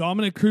all. Dude,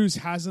 Dominic Cruz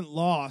hasn't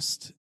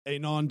lost a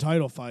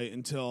non-title fight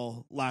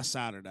until last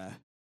Saturday.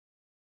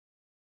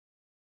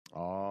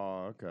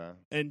 Oh, okay.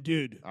 And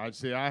dude, I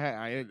see.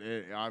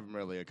 I'm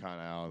really kind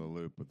of out of the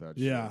loop with that.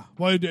 yeah.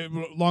 Shit.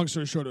 Well, long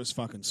story short, it was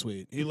fucking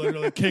sweet. He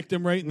literally kicked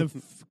him right in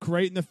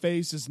the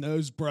face. His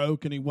nose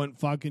broke, and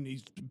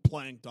he's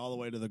planked all the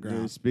way to the ground.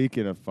 Dude,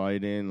 speaking of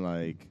fighting,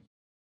 like,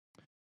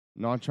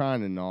 not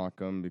trying to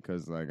knock him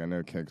because, like, I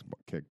know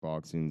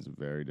kickboxing is a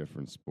very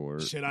different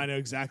sport. Shit, I know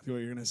exactly what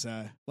you're gonna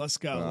say. Let's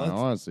go. I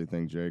honestly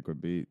think Jake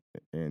would beat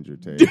Andrew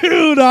Tate.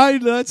 Dude,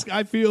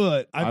 I feel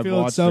it. I've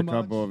feel watched it so a much.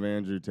 couple of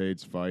Andrew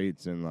Tate's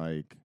fights, and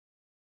like,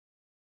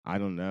 I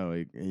don't know,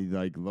 he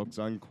like looks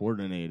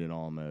uncoordinated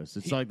almost.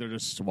 It's like they're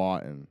just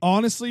swatting.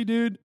 Honestly,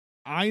 dude,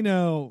 I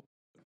know.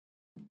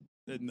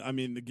 I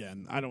mean,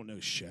 again, I don't know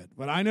shit,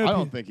 but I know. I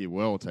don't think he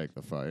will take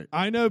the fight.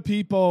 I know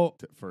people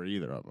for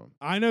either of them.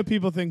 I know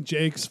people think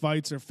Jake's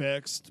fights are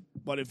fixed,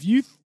 but if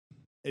you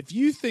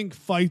think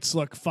fights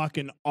look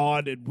fucking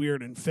odd and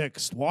weird and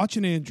fixed, watch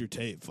an Andrew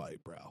Tate fight,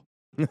 bro.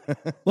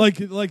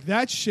 like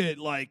that shit.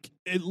 Like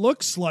it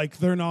looks like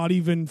they're not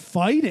even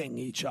fighting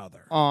each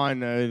other. Oh, I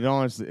know. It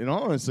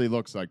honestly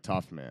looks like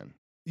Tough Man.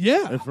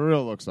 Yeah, it for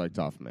real looks like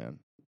Tough Man.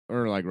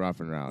 Or like Rough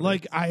and Rowdy.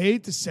 Like, I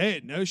hate to say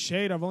it, no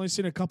shade. I've only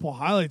seen a couple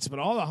highlights, but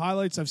all the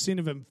highlights I've seen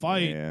of him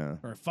fight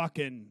are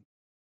fucking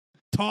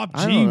top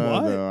G. I don't know,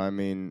 what? though. I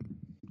mean,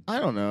 I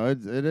don't know.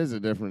 It is a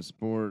different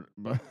sport,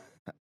 but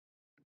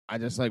I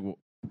just like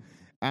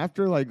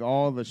after like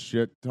all the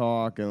shit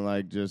talk and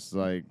like just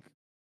like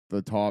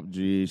the top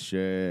G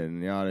shit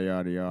and yada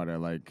yada yada.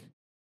 Like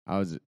I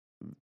was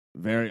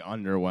very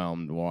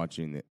underwhelmed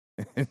watching it.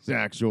 It's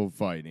actual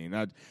fighting.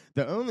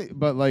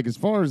 But like as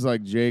far as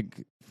like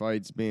Jake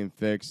fights being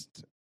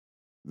fixed,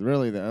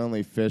 really the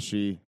only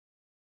fishy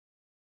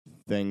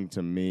thing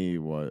to me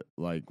was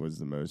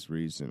the most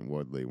recent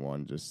Woodley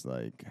one. Just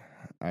like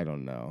I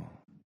don't know,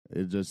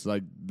 it just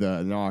like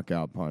the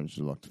knockout punch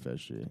looked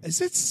fishy.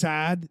 Is it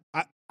sad?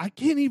 I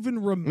can't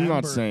even remember. I'm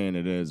not saying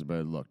it is, but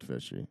it looked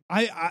fishy.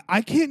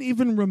 I can't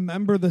even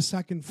remember the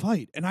second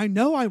fight, and I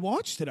know I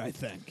watched it. I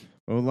think.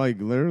 Well,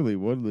 like literally,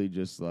 Woodley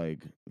just like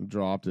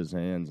dropped his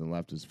hands and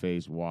left his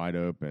face wide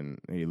open.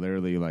 He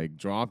literally like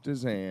dropped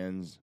his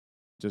hands,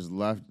 just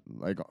left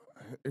like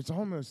it's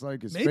almost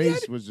like his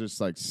face was just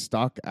like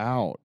stuck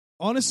out.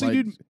 Honestly,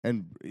 like, dude,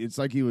 and it's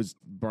like he was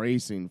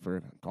bracing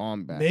for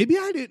combat. Maybe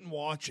I didn't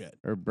watch it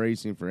or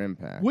bracing for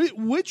impact.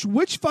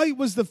 Which fight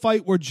was the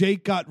fight where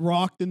Jake got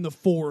rocked in the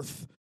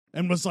fourth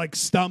and was like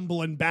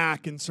stumbling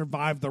back and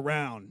survived the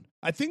round?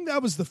 I think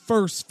that was the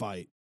first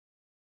fight.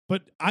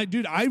 But I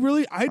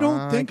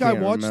don't think I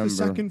watched the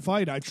second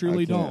fight. I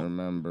truly don't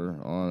remember,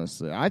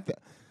 honestly. I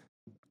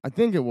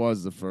think it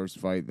was the first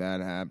fight that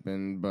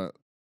happened, but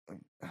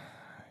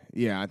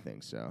yeah, I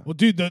think so. Well,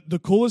 dude, the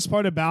coolest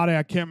part about it,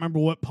 I can't remember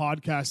what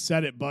podcast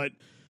said it, but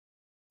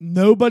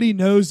nobody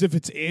knows if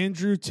it's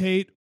Andrew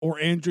Tate or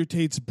Andrew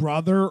Tate's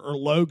brother or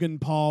Logan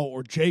Paul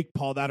or Jake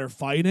Paul that are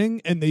fighting,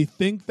 and they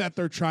think that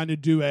they're trying to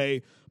do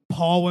a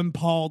Paul and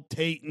Paul,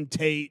 Tate and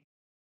Tate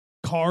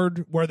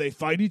card where they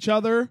fight each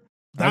other.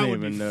 I didn't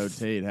even know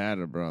Tate had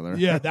a brother.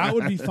 Yeah, that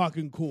would be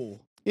fucking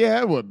cool.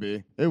 Yeah, it would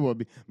be. It would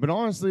be. But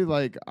honestly,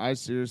 like, I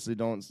seriously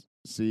don't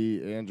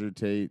see Andrew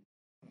Tate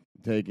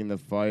taking the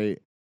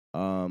fight.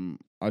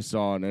 I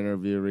saw an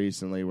interview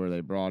recently where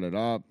they brought it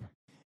up,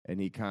 and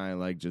he kind of,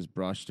 like, just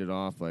brushed it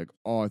off. Like,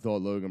 oh, I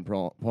thought Logan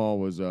Paul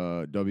was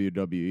a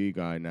WWE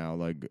guy now.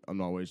 Like, I'm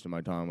not wasting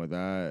my time with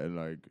that. And,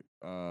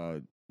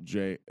 like,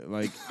 Jay,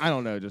 like, I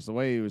don't know, just the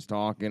way he was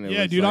talking.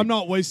 Yeah, dude, like, I'm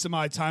not wasting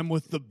my time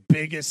with the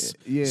biggest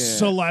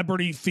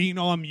celebrity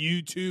phenom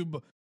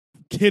YouTube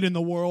kid in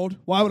the world.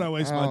 Why would I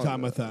waste my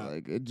time with that?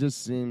 Like, it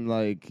just seemed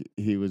like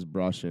he was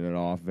brushing it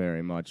off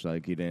very much,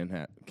 like he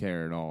didn't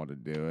care at all to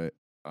do it.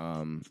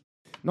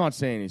 Not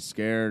saying he's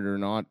scared or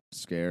not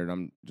scared.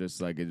 I'm just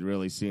like, it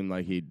really seemed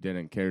like he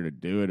didn't care to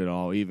do it at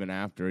all, even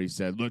after he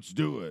said, "Let's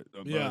do it."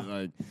 Yeah. But,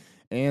 like,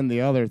 and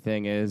the other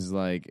thing is,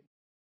 like,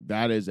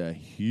 that is a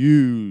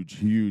huge,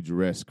 huge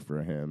risk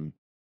for him.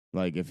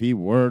 Like, if he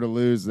were to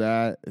lose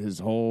that, his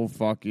whole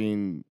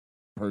fucking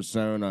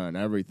persona and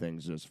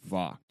everything's just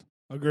fucked.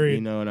 Agreed.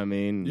 You know what I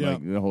mean? Yeah.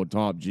 Like the whole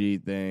top G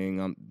thing.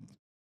 I'm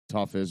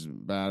toughest,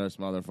 baddest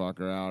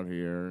motherfucker out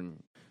here,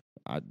 and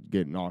I'd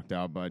get knocked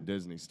out by a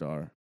Disney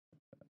star.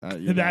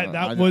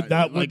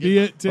 That would be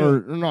it too.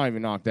 Or not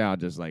even knocked out,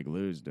 just like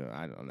lose to.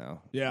 I don't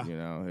know. Yeah. You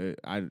know,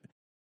 I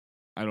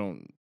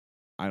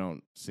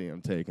don't see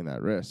him taking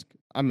that risk.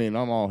 I mean,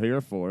 I'm all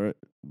here for it,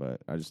 but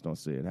I just don't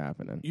see it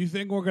happening. You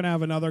think we're going to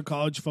have another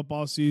college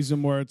football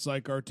season where it's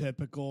like our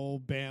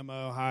typical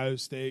Bama, Ohio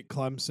State,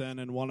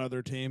 Clemson, and one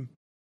other team?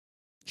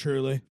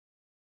 Truly.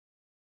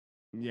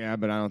 Yeah,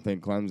 but I don't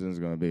think Clemson's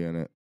going to be in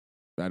it.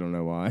 I don't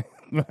know why.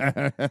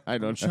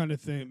 I'm trying to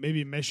think.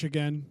 Maybe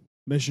Michigan.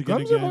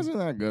 Clemson again. wasn't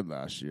that good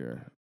last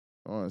year,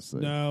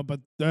 honestly. No,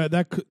 but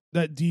that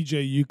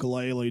DJ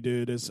Ukulele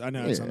dude is. I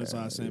know it's on his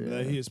last name,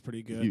 but he is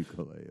pretty good.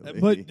 Ukulele.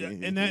 But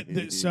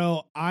and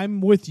so I'm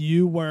with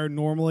you where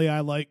normally I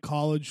like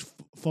college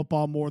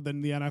football more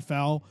than the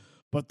NFL.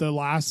 But the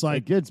last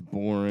it gets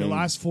boring. The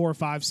last 4 or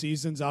 5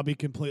 seasons, I'll be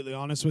completely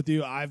honest with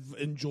you, I've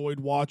enjoyed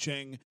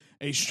watching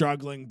a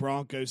struggling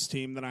Broncos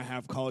team than I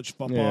have college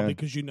football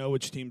because you know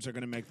which teams are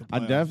going to make the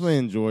playoffs. I definitely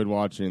enjoyed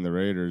watching the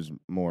Raiders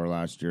more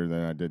last year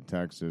than I did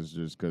Texas,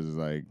 just because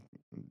like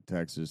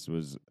Texas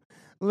was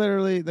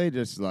literally they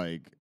just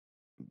like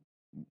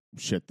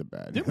shit the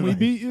bed. Didn't we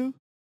beat you?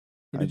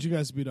 Or did you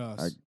guys beat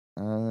us?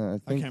 I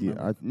think can't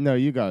remember. no,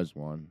 you guys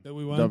won. Did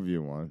we win?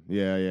 W won.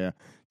 Yeah.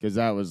 Because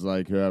that was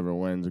like whoever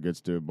wins gets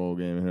to a bowl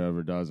game, and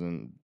whoever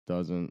doesn't.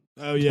 Oh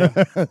yeah,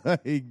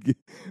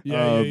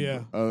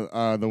 yeah.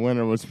 The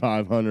winner was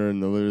 500,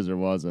 and the loser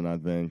wasn't. I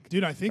think.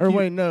 Dude, I think.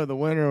 Wait, no, the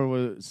winner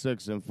was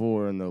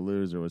 6-4, and the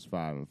loser was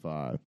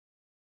 5-5.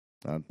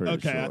 I'm pretty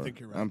sure. Okay, I think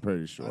you're right. I'm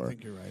pretty sure. I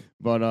think you're right.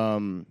 But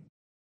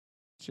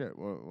shit.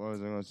 What was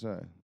I going to say?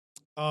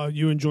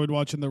 You enjoyed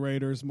watching the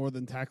Raiders more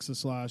than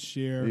Texas last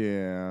year.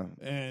 Yeah.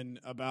 And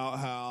about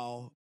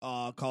how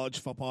college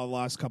football the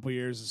last couple of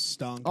years has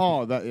stunk.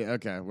 Oh,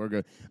 okay, we're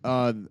good.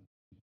 I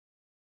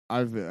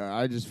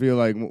just feel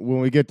like when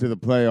we get to the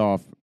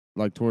playoff,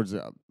 like towards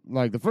the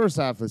first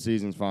half of the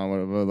season's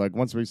fine, but like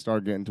once we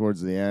start getting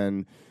towards the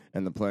end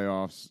and the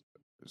playoffs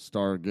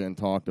start getting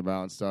talked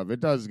about and stuff,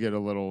 it does get a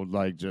little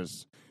like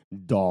just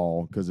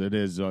dull because it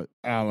is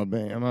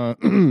Alabama,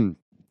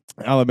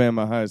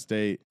 Ohio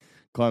State,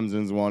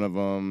 Clemson's one of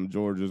them,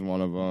 Georgia's one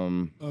of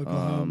them,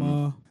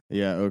 Oklahoma,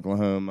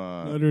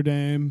 Oklahoma, Notre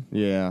Dame,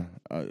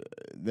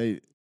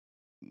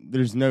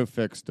 there's no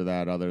fix to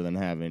that other than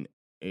having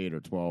 8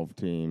 or 12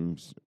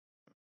 teams.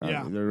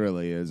 Yeah. There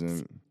really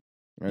isn't.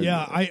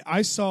 Yeah,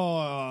 I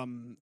saw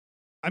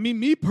I mean,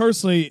 me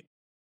personally,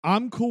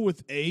 I'm cool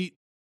with 8,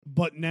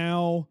 but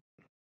now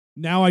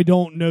I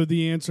don't know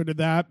the answer to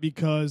that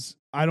because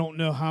I don't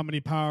know how many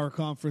power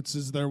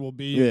conferences there will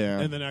be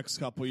in the next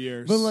couple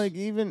years. But like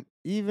even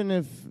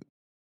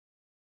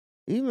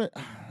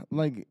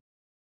like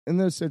in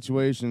those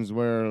situations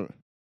where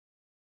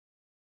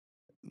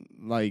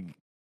like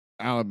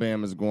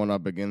Alabama's going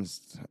up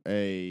against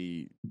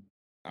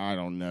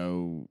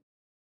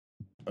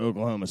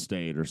Oklahoma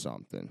State or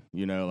something.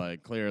 You know,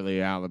 like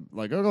clearly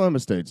Oklahoma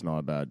State's not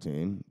a bad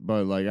team,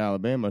 but like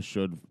Alabama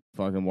should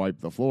fucking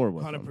wipe the floor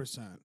with 100%.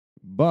 them.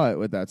 But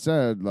with that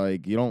said,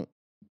 like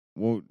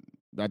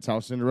that's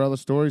how Cinderella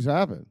stories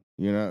happen.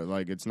 You know,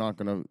 like it's not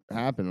going to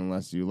happen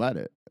unless you let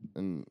it.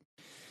 And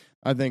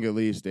I think at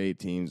least 8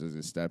 teams is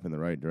a step in the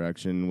right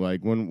direction.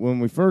 Like when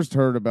we first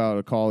heard about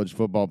a college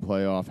football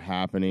playoff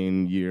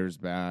happening years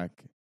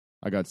back,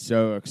 I got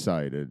so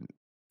excited.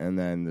 And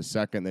then the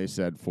second they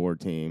said 4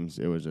 teams,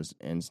 it was just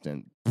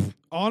instant.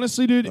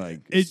 Honestly, dude,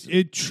 like,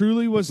 it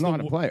truly was not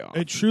a playoff.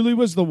 It truly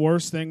was the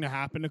worst thing to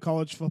happen to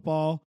college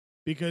football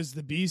because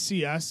the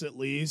BCS at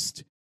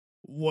least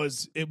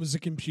was a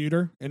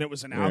computer and it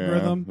was an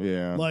algorithm.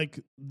 Yeah. Like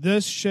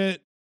this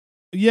shit.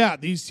 Yeah,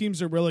 these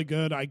teams are really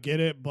good. I get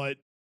it, but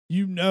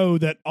you know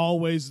that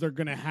always they're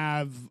going to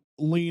have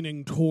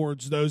leaning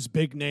towards those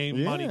big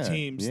name money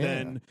teams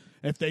than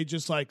if they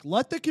just like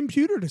let the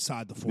computer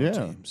decide the 4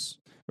 teams.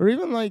 Or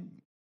even like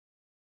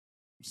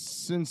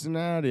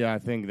Cincinnati, I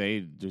think they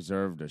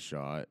deserved a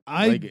shot.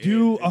 I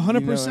do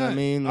 100%. I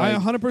mean, like, I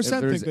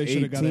 100% think they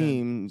should have got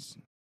teams.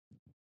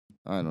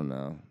 I don't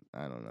know.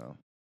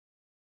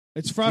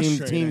 It's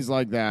frustrating. Teams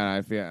like that,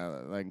 I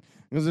feel like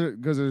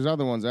because there's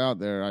other ones out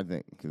there. I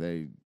think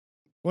they.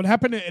 What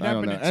happened?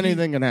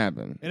 Anything can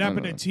happen. It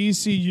happened at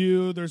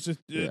TCU.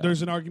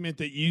 There's an argument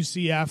that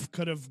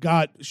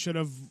UCF should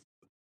have.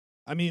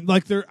 I mean,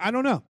 like I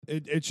don't know.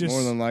 It's just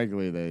more than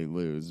likely they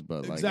lose,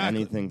 but like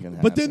anything can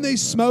happen. But then they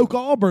smoke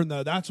Auburn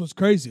though. That's what's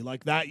crazy.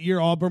 Like that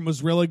year, Auburn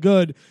was really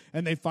good,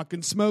 and they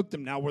fucking smoked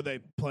them. Now were they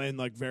playing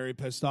like very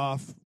pissed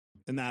off,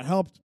 and that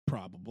helped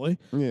probably.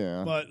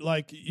 Yeah. But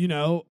like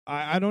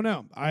I don't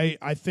know.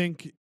 I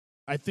think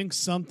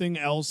something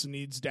else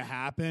needs to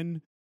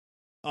happen.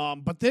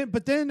 But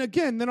then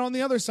again, on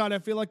the other side, I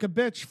feel like a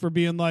bitch for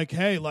being like,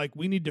 hey, like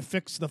we need to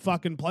fix the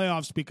fucking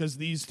playoffs because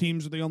these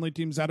teams are the only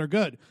teams that are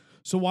good.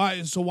 So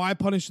why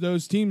punish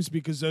those teams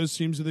because those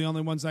teams are the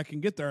only ones that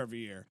can get there every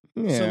year?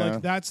 Yeah. So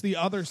like that's the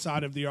other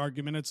side of the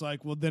argument. It's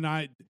like, well,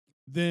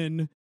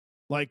 then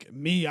Like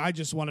me, I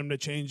just want them to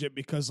change it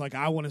because like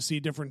I want to see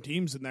different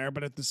teams in there,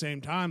 but at the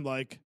same time,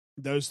 like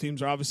those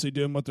teams are obviously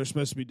doing what they're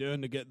supposed to be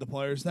doing to get the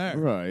players there.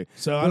 Right.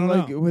 So I But don't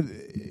like know.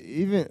 with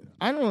even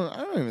I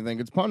don't even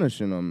think it's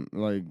punishing them.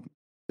 Like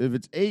if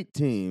it's 8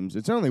 teams,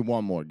 it's only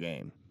one more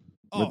game.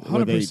 Oh,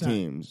 With 8 100%.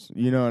 teams.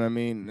 You know what I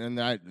mean? And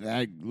that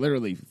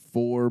literally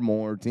 4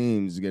 more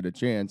teams get a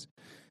chance.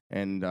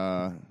 And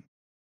I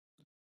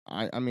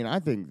mean I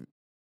think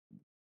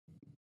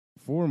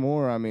 4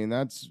 more, I mean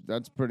that's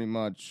pretty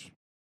much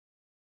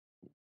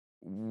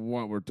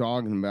what we're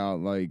talking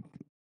about. Like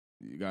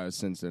you got a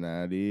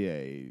Cincinnati,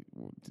 a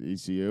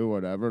ECU,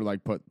 whatever. Like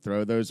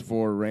throw those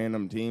 4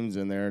 random teams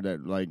in there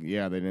that like they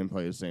didn't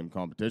play the same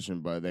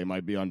competition, but they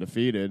might be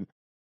undefeated.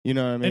 You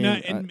know what I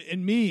mean?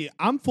 And me,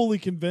 I'm fully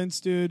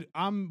convinced, dude.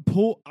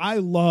 I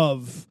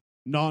love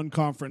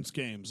non-conference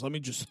games. Let me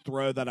just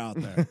throw that out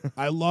there.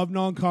 I love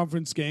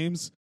non-conference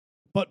games,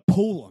 but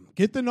pull them.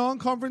 Get the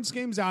non-conference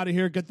games out of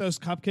here. Get those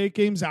cupcake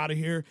games out of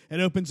here.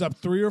 It opens up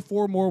 3 or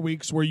 4 more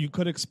weeks where you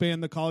could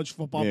expand the college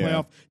football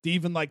playoff to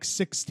even like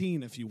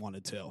 16 if you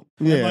wanted to.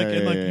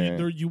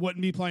 You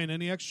wouldn't be playing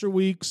any extra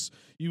weeks.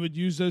 You would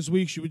use those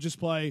weeks. You would just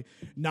play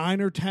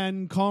 9 or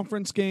 10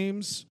 conference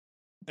games,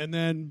 and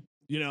then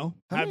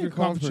have your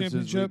conference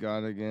championship. We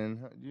got again?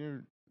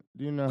 Do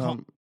you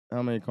know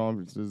how many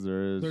conferences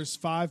there is? There's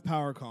 5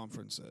 power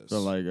conferences.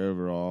 So like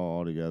overall,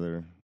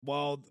 altogether.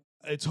 Well,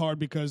 it's hard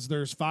because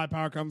there's 5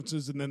 power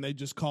conferences, and then they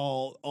just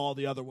call all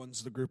the other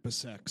ones the group of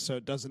 6. So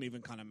it doesn't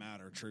even kind of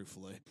matter,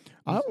 truthfully.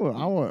 I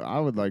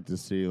would like to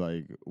see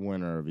like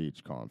winner of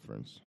each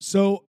conference.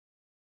 So.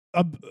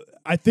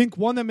 I think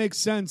one that makes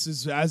sense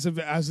is as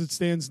it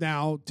stands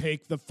now,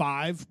 take the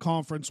 5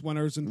 conference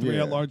winners and 3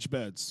 at-large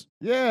bids.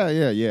 Yeah.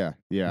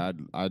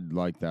 I'd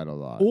like that a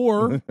lot.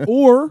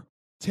 Or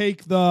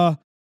take the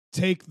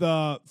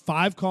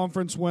 5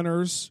 conference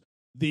winners.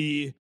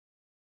 I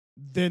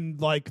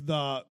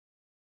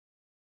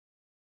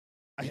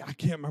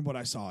can't remember what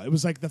I saw. It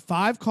was like the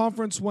 5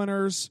 conference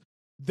winners,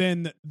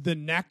 then the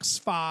next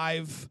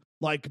 5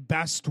 like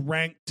best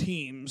ranked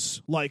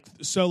teams. Like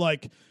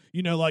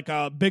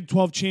a Big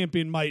 12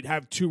 champion might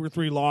have 2 or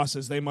 3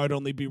 losses. They might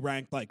only be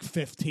ranked like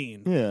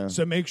 15. Yeah.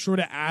 So make sure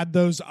to add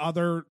those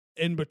other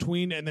in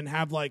between and then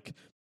have like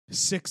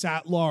 6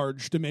 at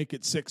large to make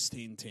it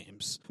 16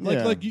 teams.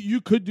 Like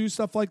you could do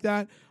stuff like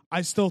that.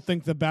 I still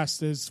think the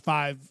best is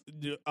 5,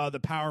 the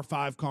Power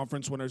 5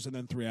 conference winners and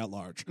then 3 at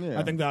large. Yeah.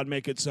 I think that would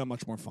make it so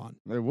much more fun.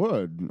 It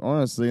would,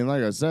 honestly. And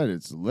like I said,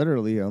 it's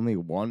literally only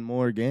one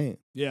more game.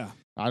 Yeah.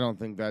 I don't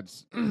think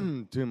that's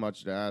too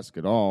much to ask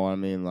at all. I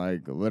mean,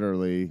 like,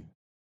 literally,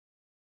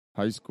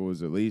 high school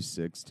is at least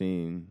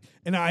 16.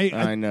 And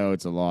I know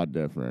it's a lot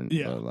different.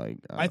 Yeah. But like,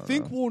 I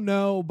think we'll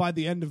know by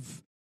the end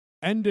of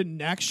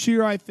next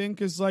year, I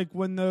think, is like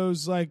when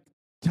those like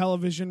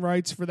television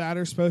rights for that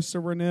are supposed to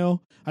renew.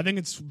 I think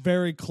it's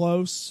very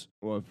close.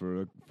 What,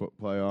 for a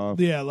playoff?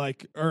 Yeah,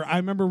 or I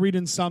remember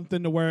reading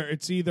something to where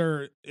it's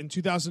either in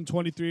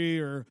 2023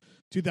 or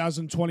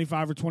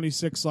 2025 or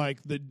 26, like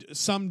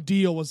some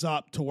deal was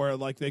up to where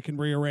like they can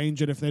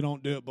rearrange it if they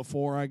don't do it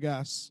before, I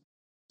guess.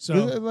 So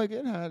like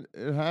it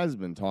has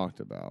been talked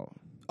about.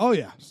 Oh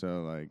yeah.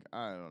 So like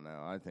I don't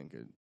know. I think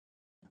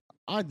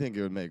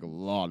it would make a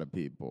lot of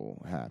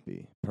people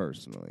happy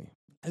personally.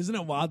 Isn't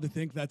it wild to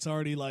think that's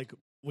already like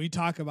we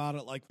talk about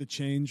it like the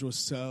change was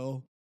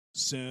so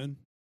soon?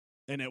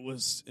 And it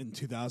was in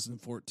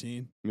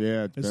 2014.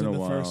 Yeah, it's been a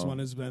while. The first one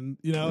has been,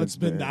 it's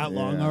been that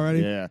long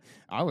already. Yeah,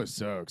 I was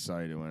so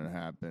excited when it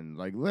happened.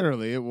 Like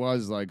literally, it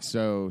was like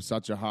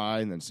such a high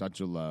and then such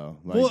a low.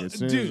 Like as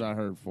soon as I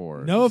heard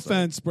Ford. No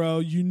offense, bro.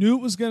 You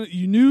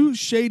knew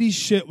shady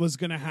shit was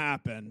gonna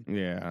happen.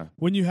 Yeah.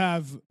 When you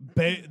have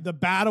the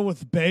battle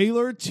with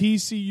Baylor,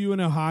 TCU,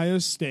 and Ohio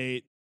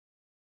State.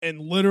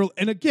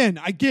 And again,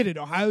 I get it.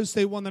 Ohio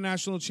State won the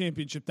national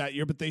championship that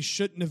year, but they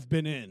shouldn't have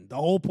been in. The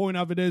whole point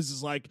of it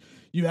is like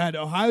you had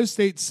Ohio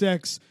State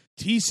 6,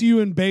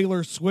 TCU and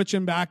Baylor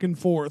switching back and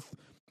forth.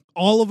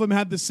 All of them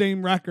had the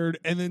same record,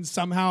 and then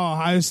somehow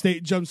Ohio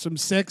State jumps from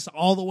 6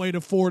 all the way to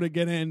 4 to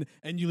get in,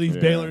 and you leave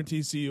Baylor and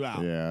TCU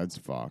out. Yeah, it's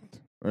fucked.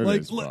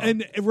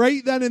 And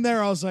right then and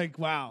there, I was like,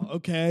 wow,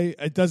 okay.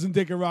 It doesn't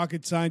take a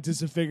rocket scientist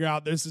to figure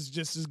out this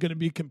is going to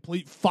be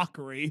complete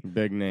fuckery.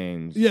 Big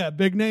names. Yeah,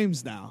 big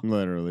names now.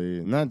 Literally.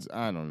 And that's,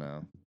 I don't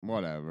know.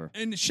 Whatever.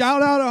 And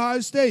shout out Ohio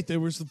State. They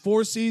were the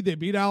 4 seed. They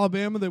beat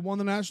Alabama. They won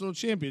the national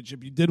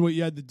championship. You did what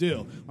you had to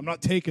do. I'm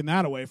not taking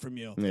that away from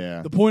you.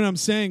 Yeah. The point I'm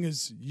saying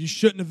is you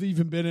shouldn't have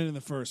even been in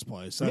the first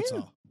place. That's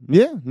all.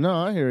 Yeah. No,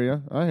 I hear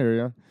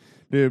you.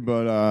 Dude,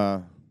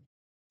 but,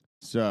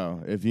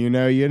 so, if you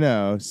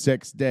know,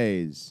 6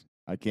 days.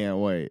 I can't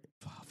wait.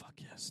 Oh, fuck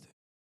yes, dude.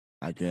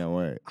 I can't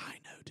wait. I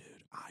know, dude.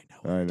 I know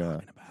what you're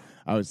talking about.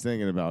 I was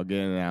thinking about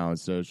getting it out on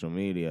social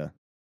media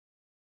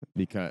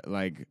because,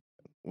 like,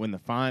 when the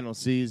final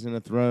season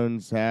of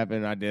Thrones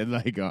happened, I did,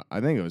 like, I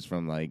think it was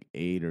from, like,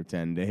 8 or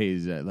 10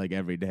 days. Like,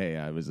 every day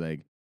I was,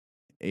 like,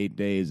 8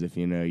 days if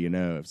you know, you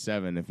know. If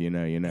 7 if you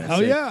know, you know. Hell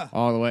 6, yeah.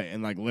 all the way,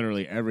 and like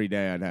literally every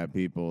day I'd have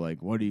people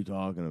like, "What are you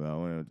talking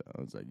about?"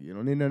 I was like, "You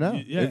don't need to know.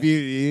 Yeah. If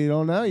you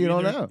don't know, you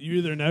don't know. You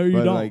either know or you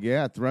but don't. like,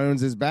 yeah,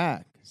 Thrones is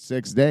back.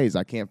 6 days.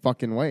 I can't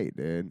fucking wait,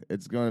 dude.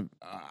 It's gonna.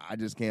 I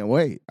just can't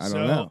wait. I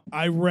don't know.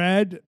 I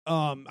read.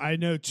 I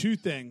know 2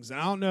 things.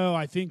 I don't know.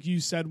 I think you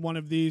said one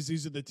of these.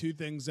 These are the 2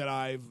 things that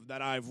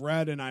I've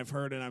read and I've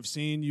heard and I've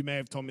seen. You may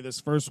have told me this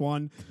first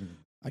one.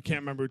 I can't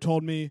remember who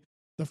told me.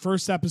 The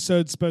first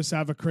episode's supposed to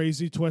have a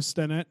crazy twist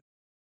in it.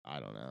 I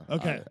don't know.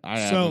 Okay,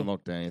 I so haven't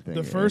looked at anything.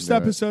 The first into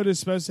it. episode is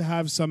supposed to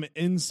have some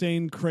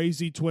insane,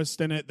 crazy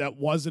twist in it that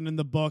wasn't in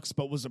the books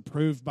but was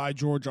approved by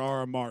George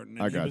R. R.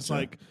 Martin. And he was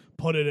like,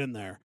 put it in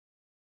there.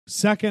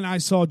 Second, I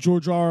saw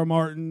George R. R.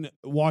 Martin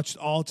watched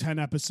all 10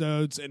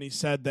 episodes, and he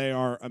said they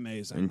are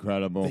amazing.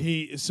 Incredible.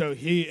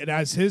 It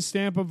has his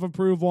stamp of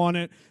approval on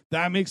it.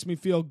 That makes me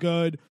feel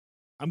good.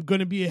 I'm going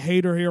to be a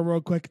hater here real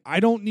quick.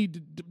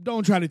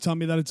 Don't try to tell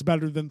me that it's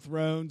better than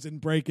Thrones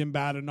and Breaking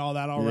Bad and all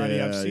that already.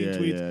 Yeah, I've seen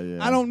tweets.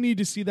 Yeah. I don't need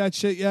to see that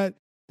shit yet.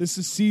 This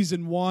is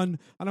season 1.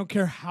 I don't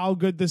care how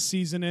good this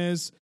season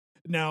is.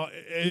 Now,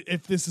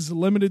 if this is a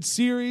limited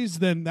series,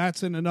 then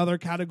that's in another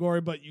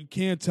category, but you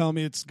can't tell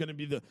me it's going to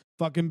be the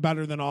fucking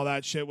better than all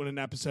that shit when an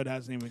episode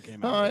hasn't even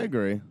came out. I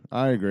agree.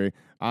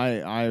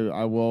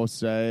 I will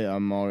say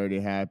I'm already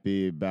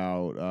happy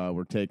about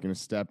we're taking a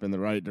step in the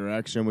right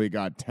direction. We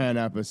got 10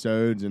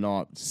 episodes and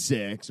not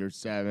 6 or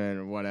 7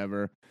 or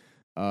whatever.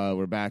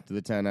 We're back to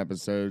the 10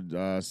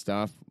 episode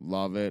stuff.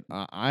 Love it.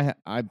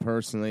 I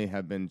personally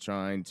have been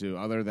trying to,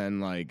 other than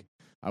like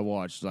I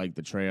watched like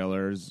the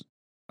trailers.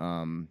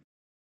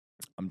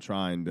 I'm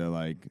trying to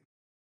like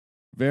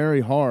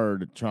very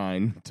hard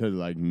trying to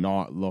like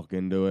not look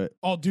into it.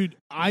 Oh, dude,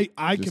 I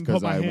can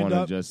put my hand up. I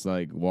want to just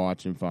like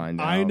watch and find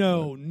out. I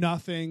know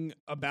nothing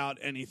about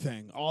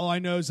anything. All I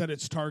know is that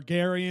it's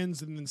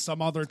Targaryens and then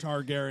some other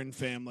Targaryen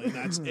family.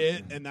 That's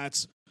it, and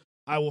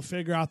I will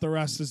figure out the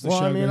rest as the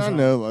show goes on. I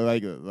know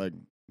like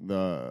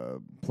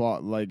the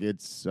plot, like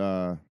it's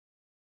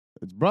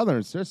brother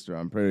and sister.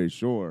 I'm pretty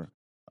sure.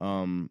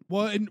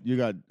 You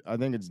got, I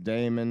think it's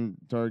Daemon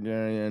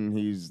Targaryen.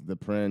 He's the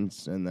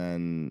prince, and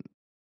then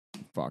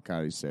fuck, how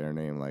do you say her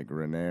name? Like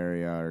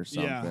Rhaenyra or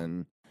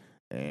something.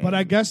 Yeah. But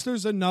I guess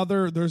there's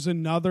another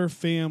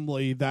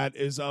family that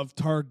is of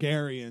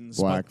Targaryens.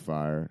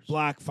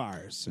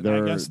 Blackfires. And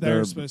I guess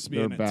they're supposed to be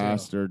in it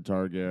bastard too.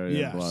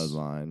 Targaryen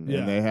bloodline. Yeah.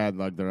 And they had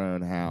like their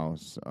own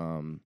house.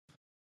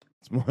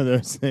 It's one of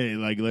those things,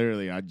 like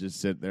literally I'd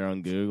just sit there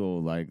on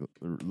Google like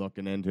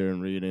looking into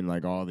and reading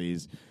like all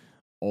these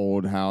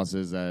old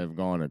houses that have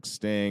gone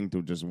extinct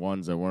or just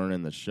ones that weren't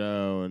in the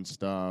show and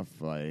stuff.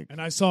 Like,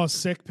 and I saw a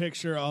sick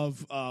picture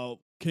of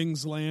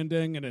King's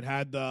Landing, and it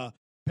had the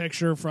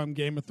picture from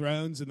Game of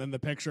Thrones and then the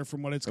picture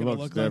from what it's going to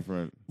look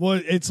different. Like.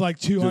 Well, it's like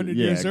 200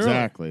 years early.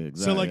 Exactly.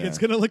 So like it's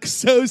going to look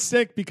so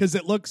sick because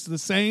it looks the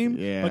same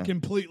but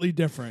completely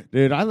different.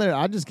 Dude,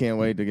 I just can't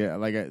wait to get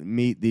like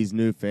meet these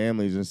new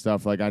families and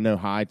stuff. Like I know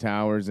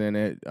Hightower's in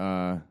it.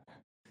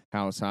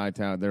 House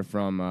Hightower. They're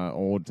from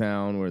Old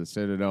Town, where the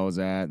Citadel is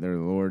at. They're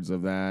the lords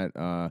of that.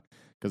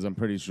 Because I'm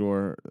pretty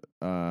sure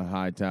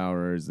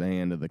Hightower is the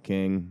hand of the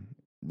king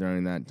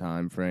during that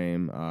time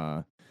frame.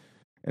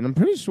 And I'm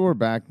pretty sure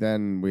back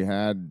then we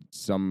had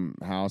some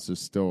houses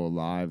still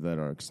alive that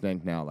are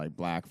extinct now, like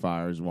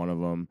Blackfire is one of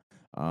them.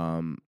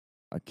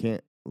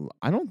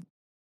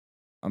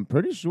 I'm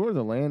pretty sure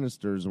the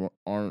Lannisters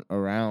aren't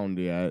around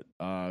yet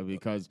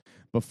because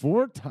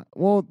before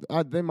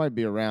they might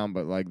be around,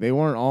 but like they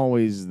weren't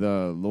always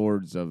the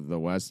lords of the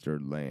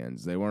Western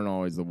lands. They weren't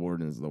always the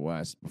wardens of the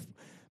West.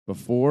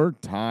 Before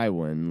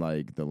Tywin,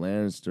 like the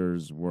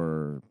Lannisters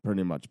were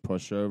pretty much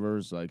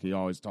pushovers. Like he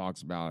always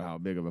talks about how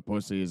big of a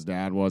pussy his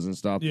dad was and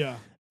stuff. Yeah.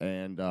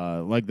 And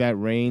like that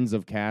Reigns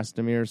of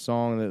Castamere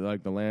song, that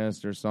like the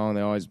Lannister song,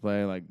 they always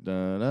play like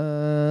da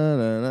da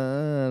da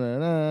da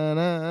da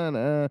da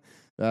da.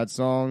 That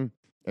song,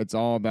 it's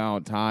all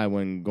about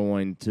Tywin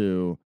going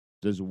to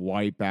just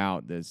wipe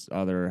out this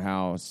other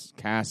house,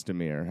 House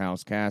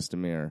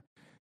Castamere.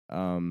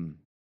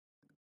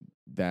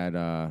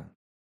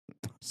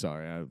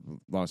 Sorry, I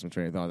lost my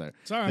train of thought there.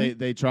 It's all right.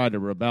 They tried to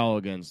rebel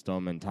against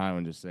them, and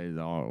Tywin just said,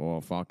 "Oh,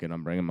 well, fuck it,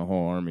 I'm bringing my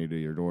whole army to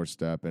your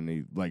doorstep," and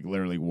he like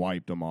literally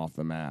wiped them off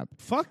the map.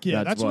 Fuck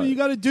yeah, that's what you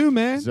got to do,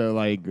 man. So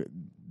like,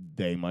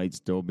 they might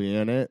still be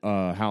in it.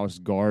 House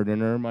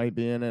Gardener might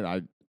be in it.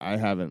 I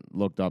haven't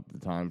looked up the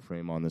time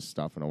frame on this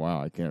stuff in a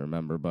while. I can't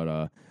remember,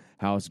 but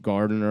House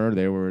Gardener,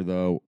 they were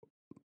the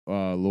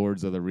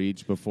lords of the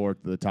Reach before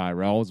the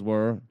Tyrells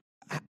were.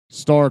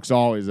 Starks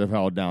always have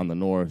held down the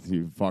North,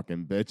 you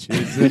fucking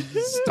bitches.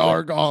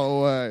 Stark all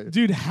the way.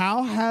 Dude,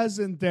 how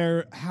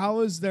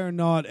is there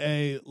not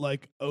a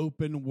like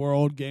open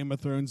world Game of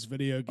Thrones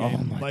video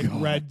game like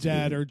God, Red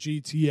Dead or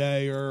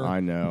GTA or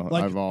I know.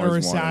 Like I've always or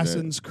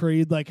Assassin's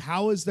Creed? Like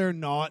how is there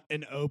not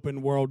an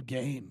open world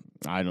game?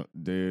 I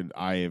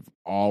have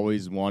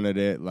always wanted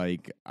it.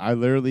 Like I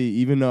literally,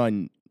 even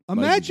though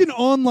Imagine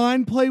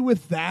online play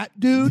with that,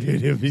 dude.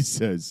 Dude, it'd be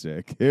so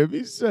sick. It'd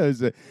be so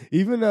sick.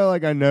 Even though,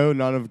 like, I know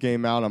none of them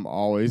came out, I'm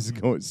always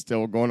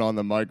still going on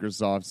the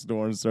Microsoft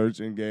store and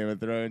searching Game of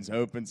Thrones,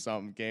 hoping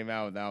something came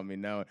out without me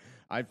knowing.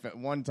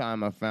 One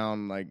time I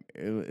found, like,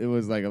 it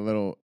was like a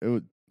little.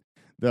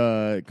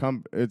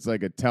 It's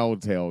like a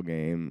Telltale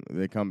game.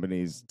 The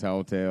company's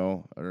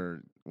Telltale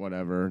or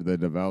whatever, the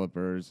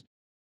developers.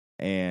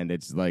 And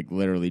it's like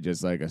literally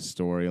just like a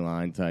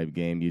storyline type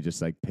game. You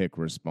just like pick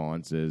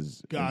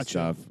responses and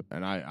stuff.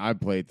 And I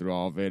played through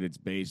all of it. It's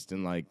based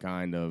in like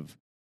kind of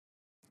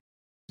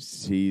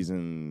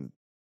season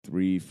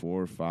 3,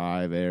 4,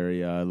 5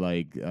 area.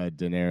 Like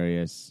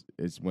Daenerys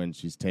is when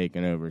she's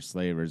taken over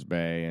Slaver's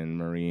Bay and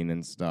Marine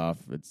and stuff.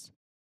 It's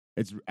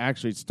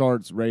actually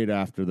starts right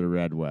after the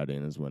Red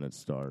Wedding is when it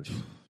starts.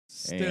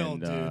 Still,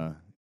 and,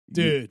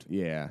 dude.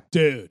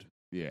 Dude.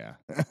 Yeah.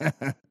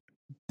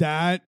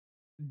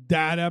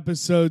 That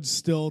episode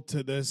still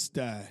to this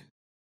day.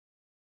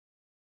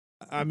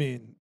 I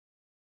mean,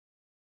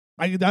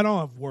 I don't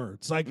have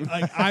words. Like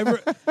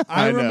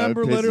I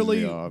remember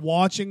literally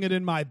watching it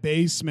in my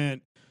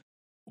basement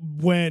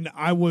when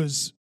I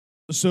was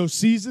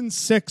season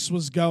 6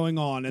 was going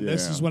on, and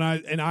this is when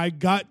I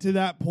got to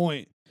that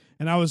point,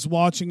 and I was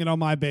watching it on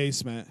my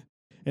basement,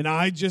 and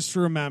I just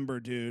remember,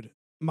 dude,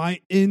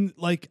 I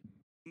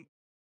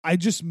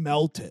just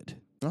melted.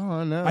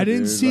 Oh no, I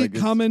didn't see it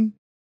coming.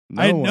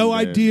 I had no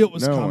idea it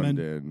was coming.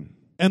 Did.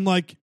 And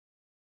like,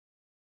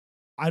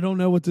 I don't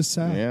know what to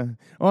say. Yeah.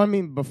 Well, I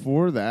mean,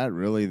 before that,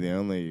 really, the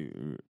only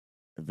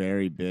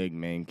very big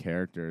main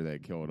character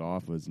that killed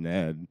off was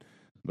Ned.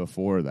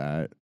 Before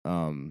that,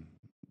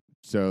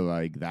 so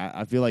like that,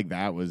 I feel like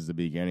that was the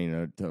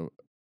beginning to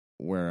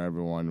where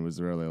everyone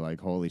was really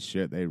like, "Holy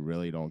shit!" They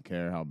really don't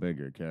care how big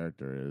your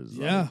character is.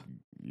 Yeah, like,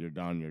 you're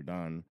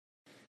done.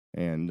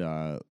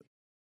 And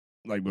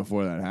like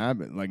before that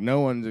happened, like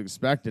no one's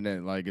expecting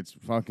it. Like it's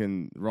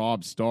fucking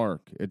Robb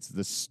Stark. It's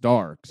the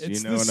Starks.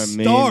 It's you know what I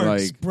mean? Starks,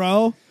 like,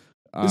 bro.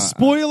 The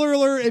spoiler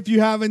alert: if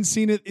you haven't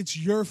seen it, it's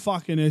your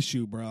fucking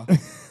issue, bro,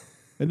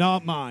 and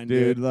not mine,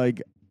 dude.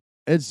 Like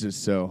it's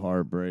just so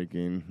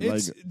heartbreaking.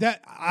 It's like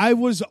that I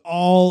was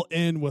all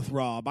in with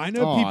Robb. I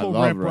know people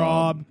rip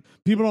Robb.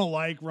 People don't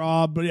like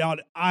Robb, but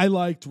I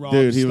liked Robb.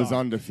 Dude, he Stark. was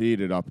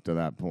undefeated up to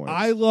that point.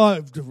 I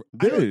loved.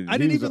 Dude, I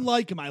didn't even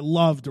like him. I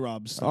loved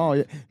Robb Stark. Oh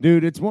yeah,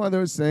 dude, it's one of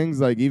those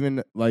things. Like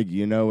even like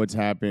you know what's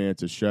happening.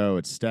 It's a show.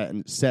 It's set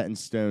in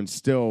stone.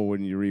 Still,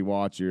 when you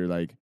rewatch, you're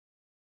like,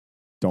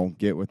 don't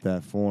get with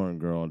that foreign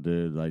girl,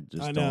 dude. Like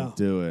just don't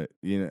do it.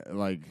 You know,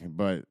 like.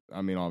 But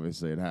I mean,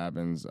 obviously, it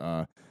happens.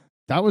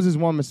 That was his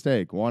one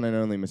mistake, one and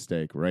only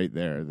mistake, right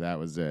there. That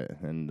was it,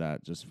 and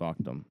that just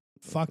fucked him.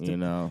 Fucked you him.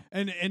 know.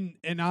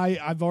 And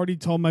I've already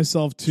told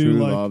myself too.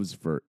 True like, love's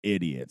for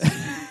idiots.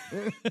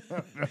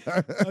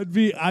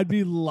 I'd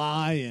be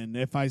lying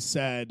if I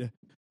said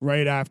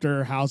right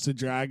after House of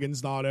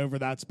Dragon's not over,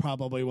 that's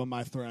probably when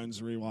my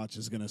Thrones rewatch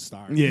is going to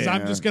start. Because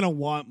I'm just going to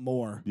want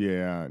more.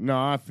 Yeah. No,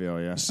 I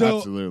feel you. So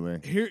absolutely.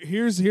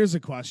 Here's a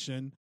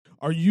question.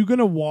 Are you going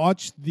to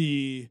watch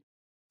the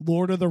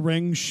Lord of the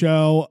Rings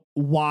show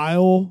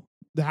while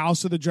the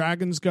House of the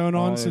Dragon's going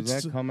on?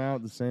 Does that come out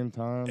at the same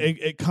time?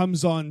 It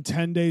comes on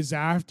 10 days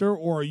after,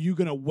 or are you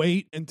going to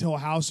wait until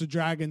House of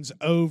Dragon's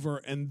over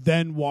and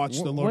then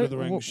watch the Lord of the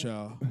Rings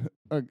show?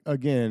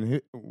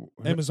 Again,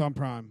 Amazon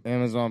Prime.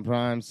 Amazon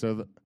Prime.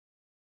 So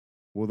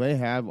will they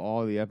have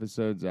all the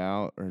episodes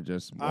out or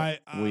just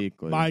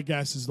weekly? My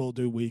guess is they'll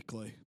do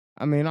weekly.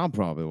 I mean, I'll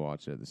probably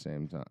watch it at the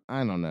same time.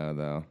 I don't know,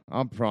 though.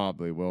 I'll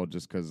probably will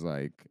just because,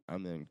 like,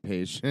 I'm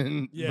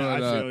impatient. Yeah,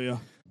 but, I feel you.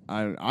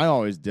 I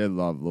always did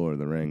love Lord of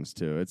the Rings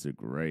too. It's a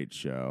great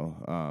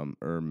show.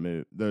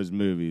 Those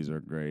movies are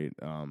great.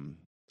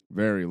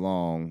 Very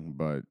long,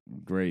 but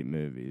great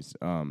movies.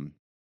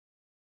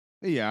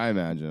 Yeah, I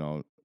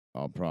imagine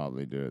I'll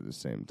probably do it at the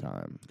same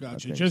time.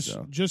 Gotcha.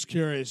 Just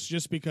curious,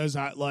 just because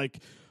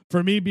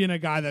for me being a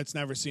guy that's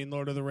never seen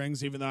Lord of the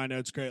Rings, even though I know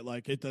it's great,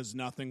 like it does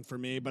nothing for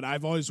me. But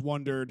I've always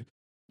wondered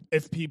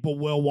if people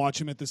will watch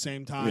them at the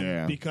same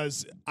time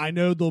because I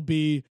know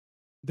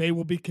they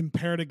will be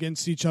compared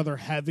against each other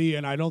heavy,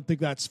 and I don't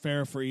think that's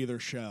fair for either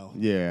show.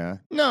 Yeah.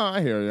 No,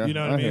 I hear you. You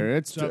know what I mean? Hear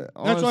that's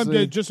why I'm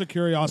doing just a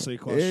curiosity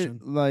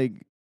question.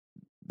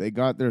 They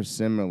got their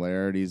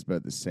similarities, but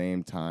at the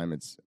same time,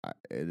 it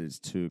is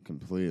two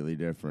completely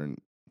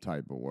different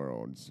type of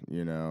worlds,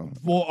 you know?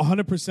 Well,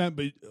 100%,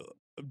 but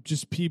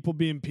just people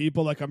being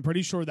people. Like, I'm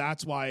pretty sure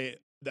that's why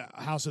the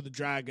House of the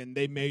Dragon,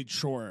 they made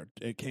sure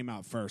it came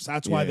out first.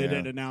 That's why they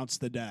didn't announce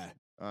the day.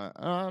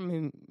 I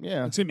mean,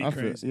 yeah. It's going to be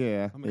crazy.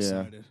 I'm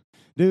excited.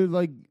 Dude,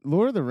 like,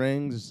 Lord of the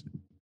Rings,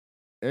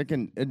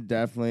 it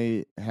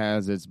definitely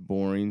has its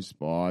boring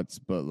spots,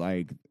 but,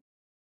 like,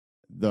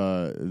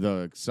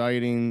 the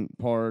exciting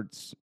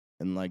parts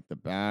and, like, the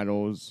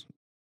battles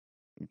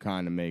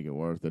kind of make it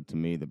worth it to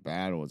me. The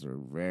battles are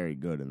very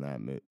good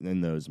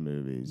in those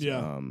movies.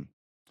 Yeah.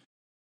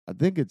 I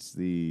think it's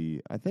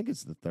the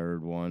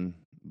third one,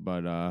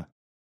 but,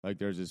 like,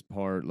 there's this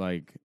part,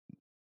 like,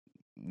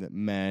 the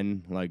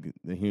men, like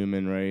the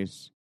human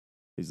race,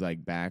 is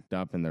like backed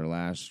up in their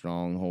last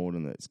stronghold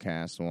in this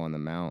castle on the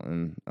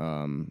mountain,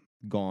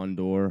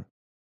 Gondor.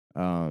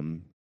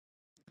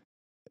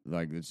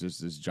 Like it's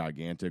just this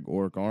gigantic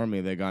orc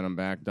army. They got them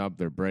backed up.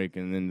 They're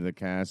breaking into the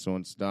castle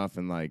and stuff.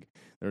 And like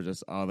there's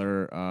this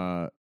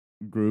other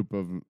group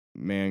of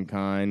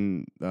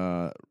mankind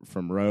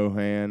from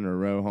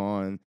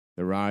Rohan.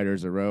 The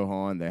riders of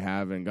Rohan. They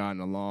haven't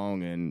gotten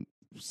along in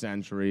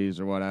centuries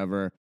or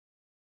whatever.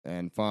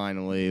 And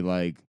finally,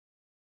 like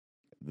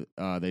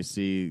they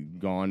see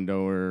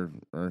Gondor,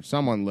 or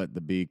someone lit the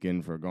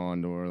beacon for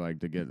Gondor, like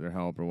to get their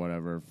help or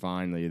whatever.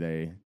 Finally,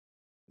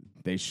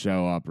 they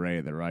show up right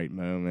at the right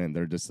moment.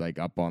 They're just like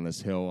up on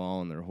this hill all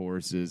on their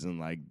horses, and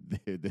like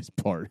this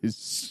part is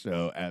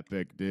so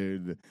epic,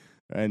 dude.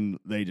 And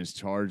they just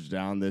charge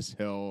down this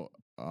hill.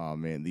 Oh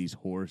man, these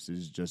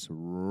horses just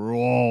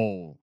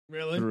roll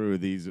through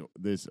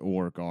this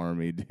orc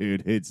army,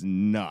 dude. It's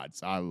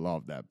nuts. I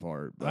love that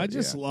part. I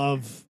just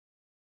love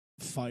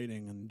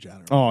fighting in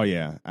general. Oh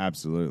yeah,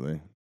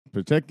 absolutely.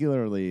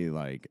 Particularly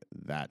like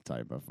that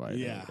type of fighting.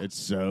 Yeah, it's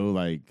so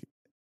like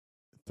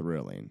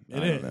thrilling.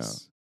 It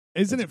is.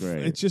 Isn't it?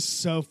 Great. It's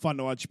just so fun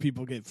to watch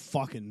people get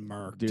fucking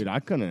murked. Dude, I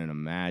couldn't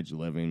imagine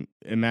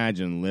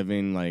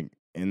living like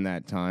in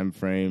that time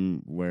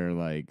frame where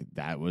like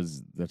that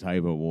was the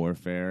type of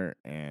warfare,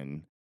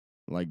 and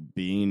like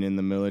being in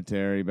the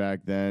military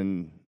back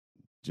then,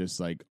 just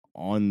like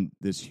on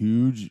this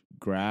huge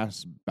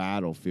grass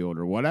battlefield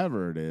or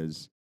whatever it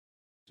is,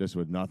 just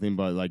with nothing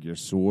but like your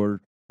sword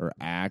or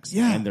axe,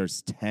 and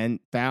there's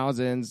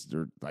thousands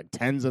or like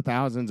tens of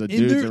thousands of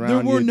dudes around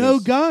you. There were no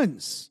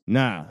guns.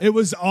 Nah. It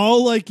was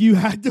all like you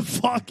had to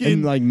fucking...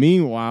 And like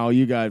meanwhile,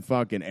 you got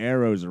fucking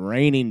arrows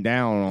raining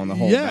down on the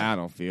whole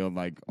battlefield.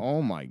 Like,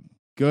 oh my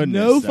goodness.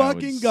 No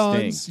fucking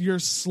guns. You're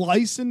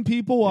slicing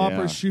people up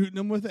or shooting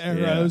them with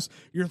arrows.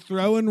 You're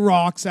throwing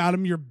rocks at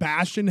them. You're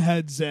bashing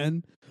heads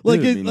in.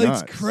 Like,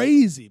 it's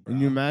crazy, bro.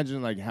 And you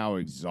imagine like how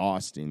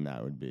exhausting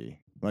that would be.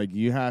 Like,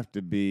 you have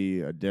to be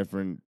a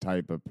different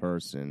type of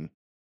person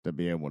to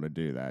be able to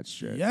do that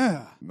shit.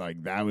 Yeah.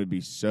 Like, that would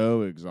be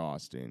so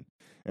exhausting.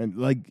 And,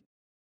 like,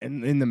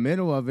 in the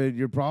middle of it,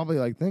 you're probably,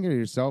 like, thinking to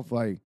yourself,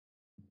 like,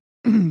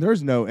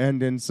 there's no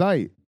end in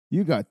sight.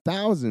 You got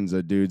thousands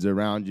of dudes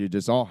around you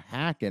just all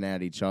hacking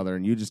at each other,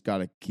 and you just got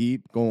to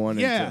keep going.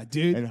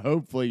 Dude. And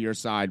hopefully your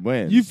side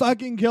wins. You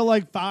fucking kill,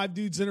 like, 5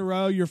 dudes in a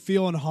row, you're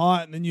feeling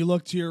hot, and then you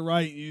look to your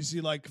right, and you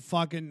see, like,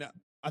 fucking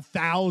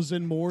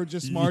 1,000 more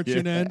just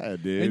marching in,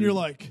 dude. and you're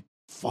like,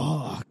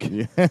 fuck.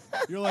 Yeah.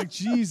 You're like,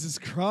 Jesus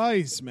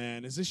Christ,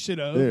 man, is this shit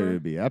over? Dude, it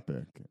would be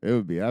epic. It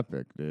would be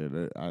epic,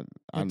 dude.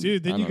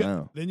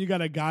 Then you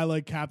got a guy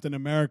like Captain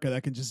America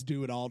that can just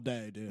do it all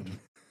day, dude.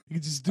 You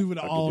can just do it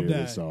all day.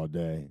 This all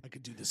day. I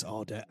could do this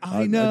all day.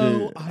 I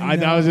know.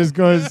 I was just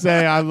going to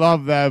say, I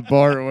love that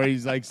part where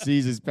he's like,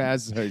 sees his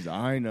past. He's,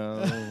 I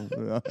know.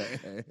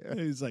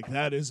 He's like,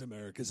 that is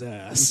America's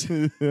ass.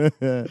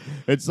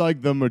 It's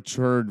like the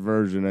matured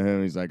version of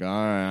him. He's like, all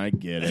right, I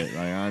get it.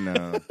 Like, I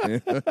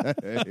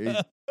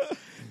know.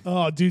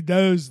 Oh, dude,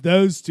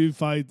 those two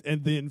fights,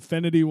 and the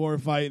Infinity War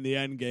fight and the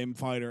Endgame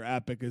fight are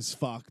epic as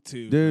fuck,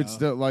 too. Dude,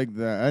 still, like,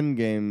 the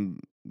Endgame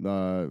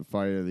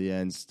fight at the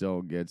end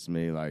still gets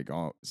me, like,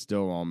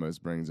 still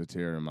almost brings a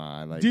tear in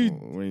my eye. Like, dude,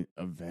 when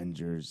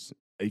Avengers,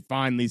 he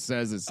finally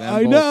says assemble.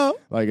 I know.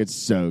 Like, it's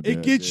so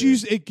good.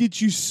 It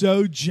gets you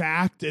so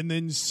jacked and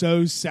then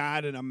so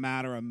sad in a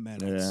matter of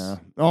minutes. Yeah.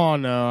 Oh,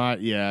 no.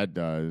 It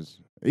does.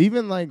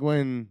 Even, like,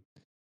 when,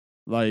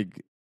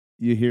 like,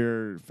 you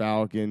hear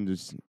Falcon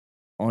just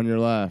on your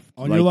left.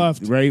 Your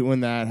left. Right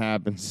when that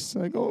happens. It's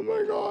like, oh,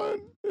 my God,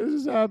 this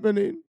is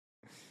happening.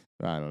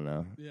 I don't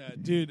know. Yeah,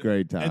 dude.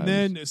 Great times.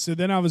 And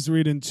then I was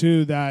reading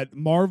too that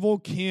Marvel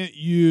can't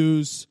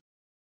use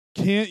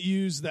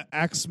the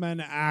X-Men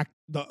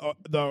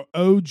the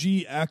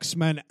OG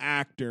X-Men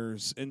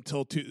actors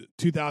until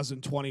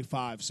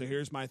 2025. So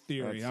here's my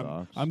theory.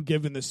 I'm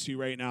giving this to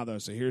you right now though.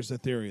 So here's the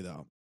theory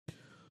though.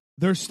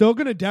 They're still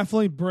going to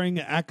definitely bring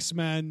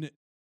X-Men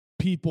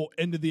people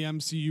into the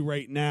MCU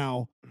right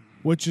now,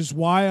 which is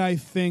why I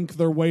think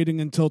they're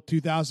waiting until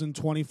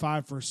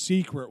 2025 for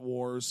Secret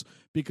Wars,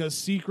 because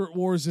Secret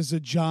Wars is a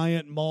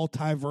giant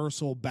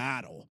multiversal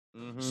battle.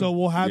 Mm-hmm. So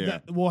we'll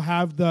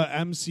have the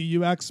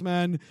MCU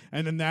X-Men,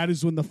 and then that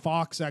is when the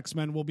Fox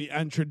X-Men will be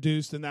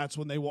introduced, and that's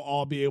when they will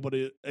all be able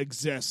to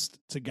exist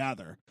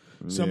together.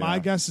 So my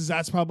guess is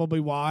that's probably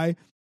why.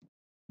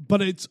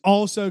 But it's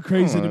also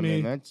crazy to me.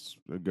 That's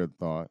a good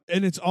thought.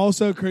 And it's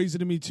also crazy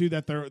to me, too,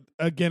 that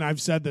again, I've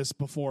said this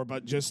before,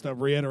 but just to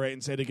reiterate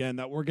and say it again,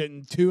 that we're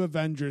getting 2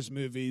 Avengers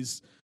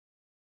movies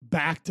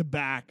back to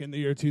back in the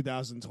year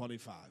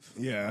 2025.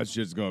 Yeah, that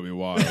shit's going to be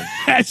wild.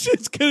 That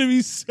shit's going to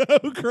be so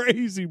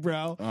crazy,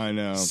 bro. I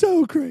know.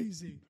 So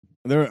crazy.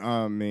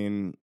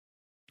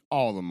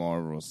 All the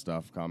Marvel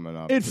stuff coming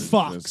up. It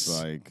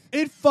fucks.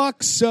 It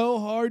fucks so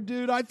hard,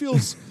 dude. I feel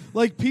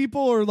like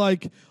people are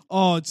like,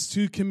 oh, it's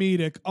too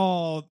comedic.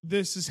 Oh,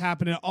 this is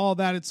happening. All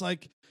that. It's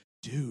like,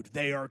 dude,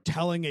 they are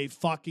telling a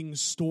fucking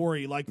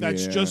story. Like,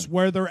 that's Yeah. just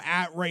where they're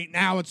at right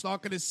now. It's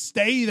not going to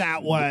stay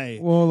that way.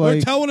 Well, They're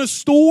like, telling a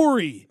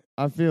story.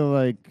 I feel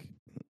like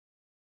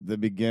the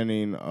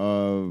beginning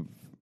of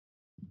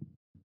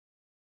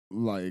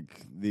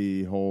like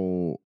the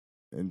whole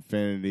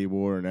Infinity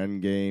War and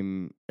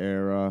Endgame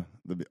era,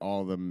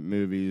 all the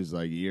movies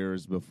like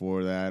years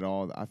before that,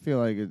 I feel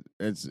like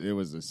it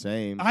was the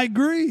same. I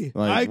agree.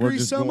 Like, I we're agree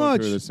just so going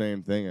much. through the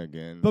same thing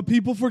again. But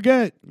people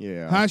forget.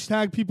 yeah,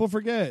 Hashtag people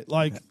forget.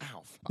 Like,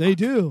 Ow, fuck. they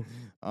do.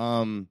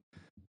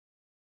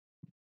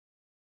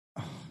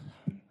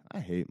 I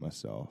hate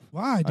myself.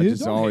 Why, dude? I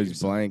just Don't hate always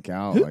yourself. blank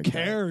out. Who like that.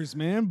 cares,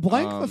 man?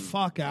 Blank the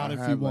fuck out I if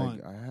had, you like,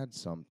 want. I had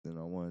something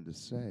I wanted to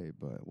say,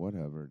 but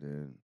whatever,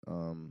 dude.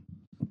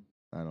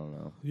 I don't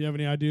know. You have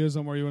any ideas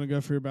on where you want to go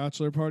for your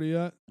bachelor party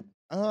yet?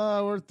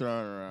 We're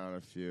throwing around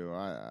a few.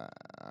 I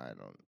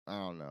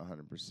don't know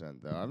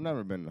 100% though. I've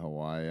never been to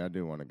Hawaii. I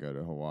do want to go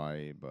to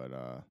Hawaii, but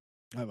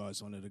I've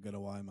always wanted to go to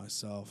Hawaii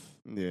myself.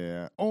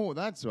 yeah. Oh,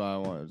 that's what I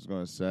was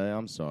going to say.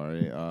 I'm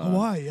sorry.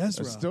 Hawaii, I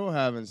Ezra. still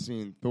haven't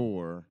seen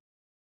Thor.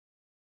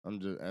 I'm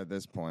just at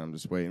this point. I'm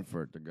just waiting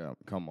for it to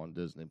come on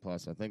Disney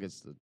Plus. I think it's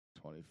the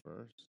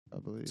 21st. I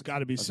believe It's got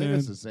to be I think soon.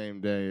 it's the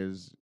same day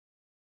as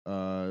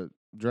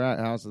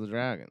House of the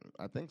Dragon.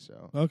 I think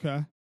so.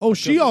 Okay. Oh,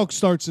 She-Hulk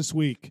starts this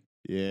week.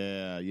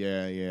 Yeah.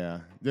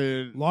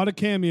 Dude, A lot of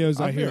cameos,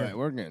 I feel hear. like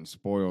we're getting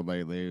spoiled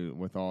lately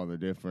with all the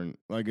different,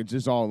 like, it's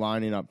just all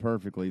lining up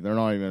perfectly. They're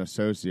not even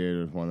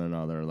associated with one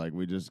another. Like,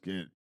 we just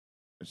get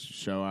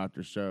show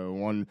after show.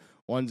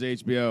 One's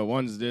HBO,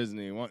 one's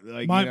Disney.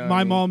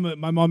 My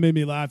mom made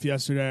me laugh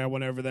yesterday. I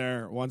went over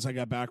there once I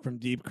got back from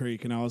Deep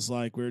Creek, and I was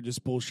like, we were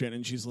just bullshitting,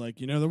 and she's like,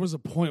 there was a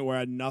point where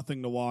I had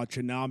nothing to watch,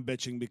 and now I'm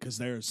bitching because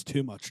there's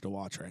too much to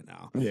watch right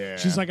now. Yeah.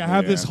 She's like, I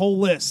have this whole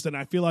list, and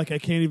I feel like I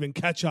can't even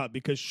catch up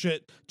because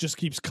shit just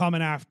keeps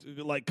coming out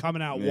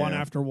one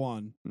after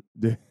one.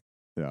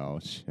 Oh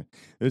shit!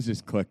 This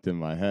just clicked in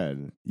my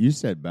head. You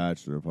said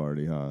bachelor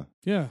party, huh?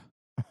 Yeah.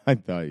 I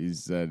thought you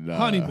said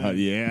honeymoon.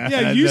 Yeah.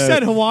 Yeah, you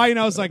said Hawaii, and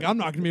I was like, I'm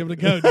not gonna be able to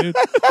go, dude.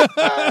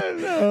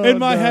 In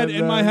my head,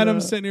 I'm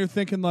sitting here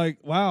thinking like,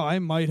 wow, I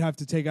might have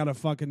to take out a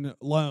fucking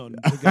loan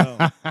to go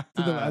to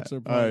the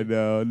bachelor party.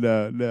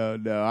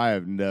 No. I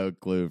have no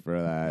clue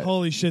for that.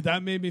 Holy shit,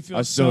 that made me feel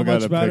I still so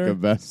much gotta better. pick a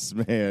best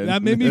man.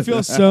 That made me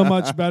feel so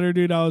much better,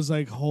 dude. I was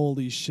like,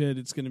 holy shit,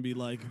 it's gonna be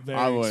like very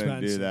I wouldn't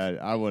expensive. do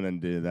that. I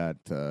wouldn't do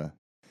that to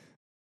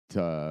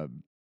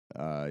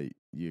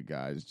you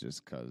guys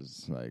just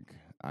because like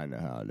I know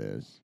how it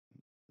is.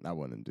 I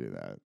wouldn't do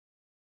that.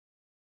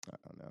 I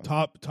don't know.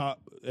 Top.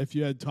 If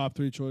you had top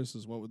 3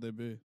 choices, what would they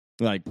be?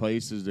 Like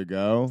places to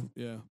go.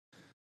 Yeah.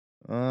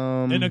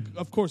 And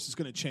of course, it's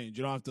gonna change.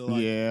 You don't have to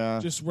like. yeah.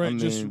 Just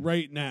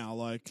right now,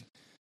 like.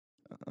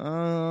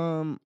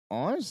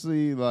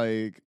 Honestly,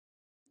 like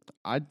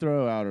I'd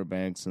throw Outer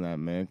Banks in that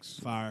mix.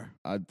 Fire.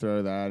 I'd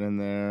throw that in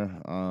there.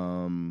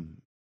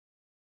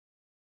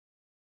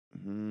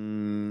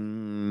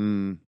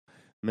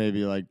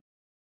 Maybe like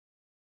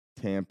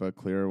Tampa,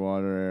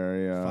 Clearwater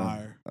area.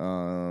 Fire.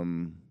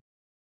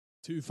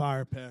 2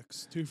 fire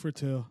picks. 2 for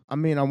 2. I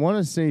mean, I want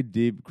to say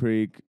Deep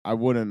Creek. I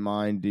wouldn't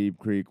mind Deep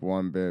Creek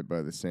one bit, but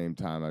at the same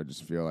time, I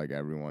just feel like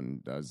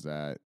everyone does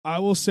that. I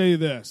will say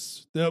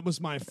this. That was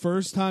my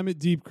first time at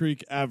Deep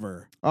Creek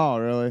ever. Oh,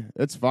 really?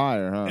 It's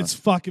fire, huh? It's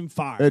fucking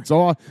fire.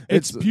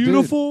 It's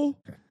beautiful.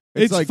 Dude,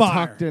 it's like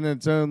fire. tucked in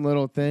its own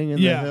little thing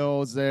in the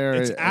hills there.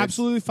 It's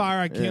absolutely fire.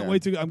 I can't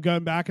wait to. I'm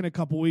going back in a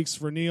couple weeks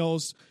for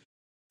Neil's.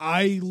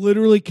 I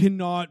literally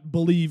cannot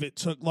believe it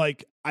took.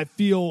 Like, I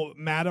feel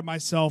mad at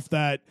myself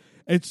that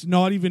it's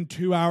not even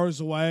 2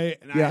 hours away.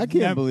 And I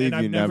can't believe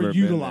I've you never never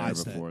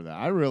utilized been there before it.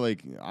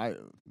 that.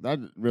 That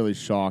really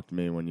shocked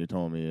me when you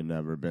told me you'd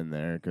never been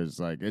there because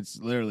like it's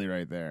literally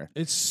right there.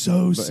 It's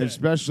so sick.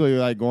 Especially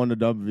like going to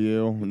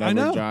W. I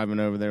know. Driving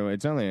over there.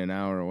 It's only an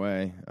hour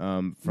away.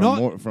 From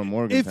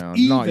Morgantown. If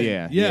even, Not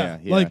yeah.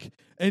 Like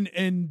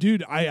and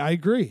dude, I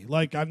agree.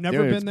 Like I've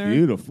never been there.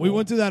 Beautiful. We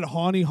went to that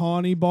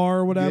Hani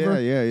bar or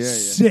whatever. Yeah.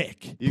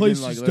 Sick. You Place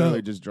can like is literally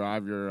dope. just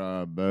drive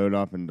your boat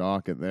up and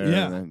dock it there.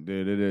 Yeah. And then,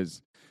 dude,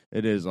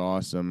 it is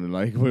awesome. And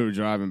like we were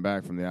driving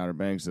back from the Outer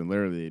Banks and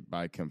literally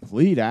by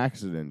complete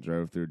accident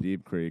drove through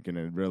Deep Creek and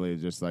it really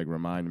just like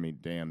reminded me,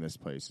 damn, this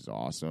place is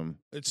awesome.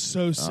 It's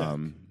so sick.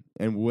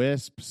 And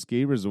Wisp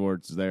ski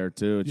resorts there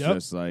too. It's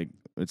just like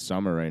it's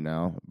summer right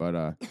now,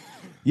 but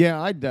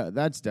yeah,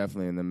 that's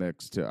definitely in the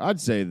mix too. I'd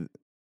say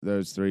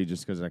those 3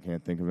 just because I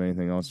can't think of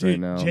anything else right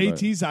now.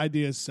 JT's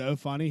idea is so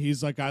funny.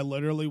 He's like, I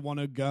literally want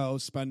to go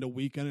spend a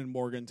weekend in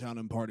Morgantown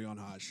and party on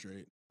High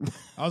Street.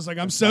 I was like,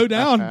 I'm so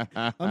down.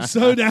 I'm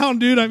so down,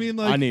 dude. I mean,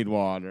 like, I need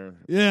water.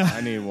 Yeah.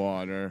 I need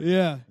water.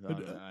 Yeah.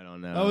 I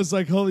don't know. I was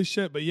like, holy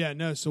shit. But yeah,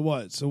 no. So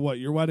what?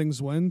 Your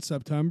wedding's when?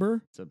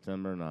 September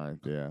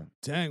 9th, yeah.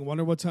 Dang,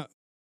 wonder what time.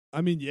 I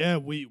mean, yeah,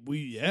 we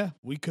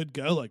could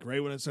go like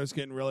right when it starts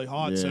getting really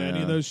hot. So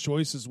any of those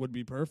choices would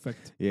be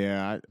perfect.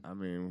 Yeah, I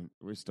mean,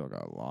 we still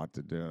got a lot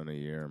to do in a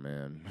year,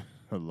 man.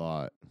 A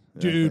lot.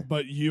 Dude,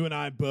 but you and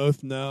I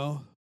both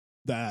know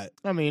that.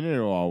 I mean,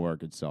 it'll all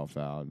work itself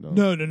out.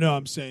 No.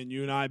 I'm saying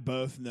you and I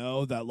both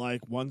know that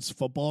like once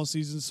football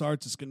season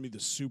starts, it's going to be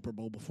the Super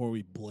Bowl before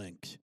we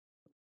blink.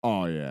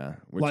 Oh yeah,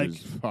 which Like, is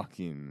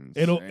fucking.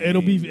 It'll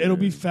be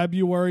dude.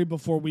 February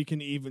before we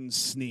can even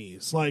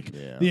sneeze. Like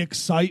Yeah. the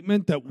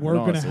excitement that we're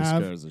San gonna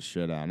have. scares the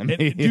shit out of me.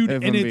 Dude,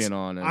 if and I'm being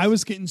honest. I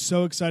was getting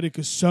so excited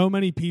because so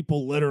many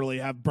people literally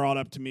have brought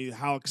up to me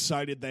how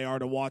excited they are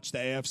to watch the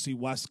AFC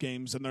West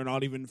games, and they're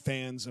not even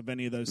fans of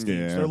any of those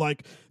teams. Yeah. They're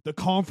like, the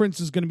conference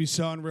is going to be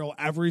so unreal.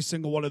 Every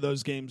single one of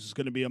those games is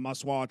going to be a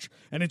must watch,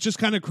 and it's just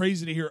kind of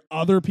crazy to hear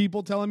other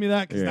people telling me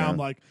that because now Yeah. I'm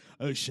like,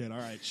 oh shit, all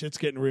right, shit's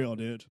getting real,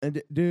 dude.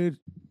 And dude,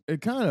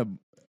 it kind of.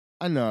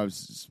 I know I've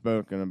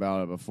spoken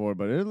about it before,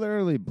 but it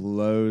literally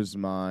blows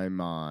my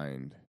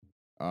mind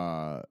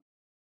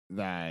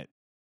that,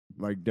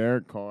 like,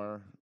 Derek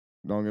Carr,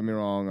 don't get me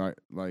wrong,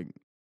 I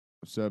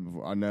said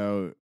before, I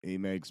know he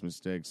makes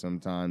mistakes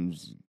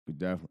sometimes,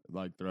 definitely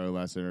like throw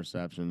less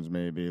interceptions,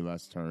 maybe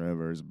less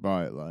turnovers,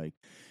 but like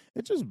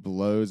it just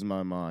blows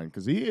my mind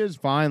because he is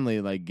finally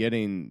like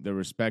getting the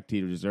respect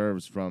he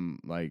deserves from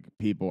like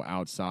people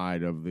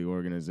outside of the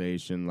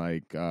organization,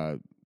 like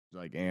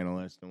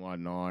analysts and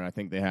whatnot. I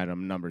think they had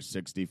him number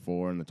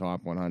 64 in the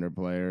top 100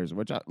 players,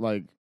 which I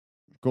like.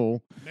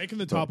 Cool. Making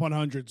the top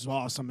 100 is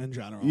awesome in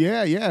general.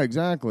 Yeah,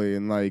 exactly.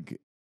 And like,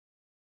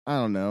 I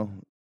don't know,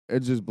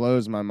 it just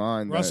blows my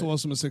mind. Russell that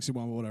Wilson was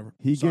 61, but whatever.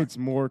 he Sorry. gets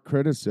more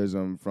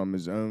criticism from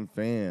his own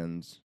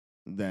fans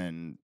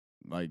than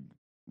like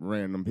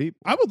random people.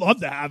 I would love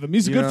to have him.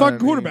 He's a You good know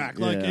fucking what I mean? quarterback.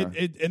 Like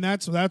Yeah. and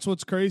that's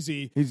what's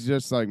crazy. He's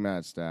just like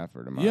Matt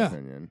Stafford, in my Yeah.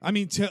 opinion. I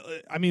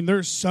mean,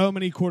 there's so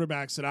many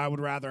quarterbacks that I would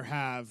rather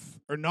have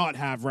or not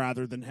have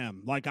rather than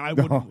him. Like I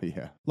would, Oh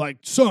yeah, like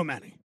so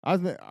many. I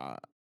think,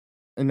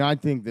 and I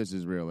think this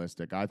is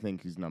realistic. I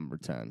think he's number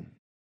 10,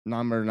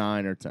 number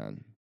 9 or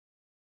 10.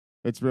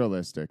 It's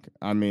realistic.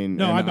 I mean,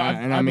 No, and I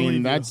I believe mean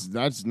you.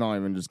 that's not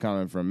even just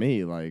coming from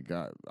me. Like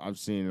I've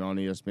seen it on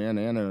ESPN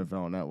and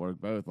NFL Network,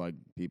 both. Like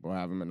people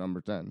have him at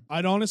number 10.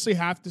 I'd honestly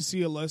have to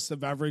see a list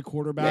of every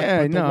quarterback.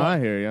 Yeah, but no, I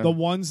hear you. the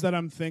ones that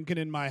I'm thinking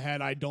in my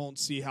head, I don't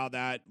see how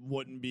that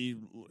wouldn't be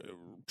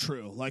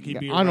true. Like he'd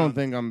be. I don't around-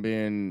 think I'm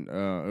being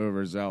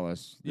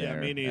overzealous. Yeah,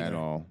 there me neither. at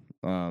all.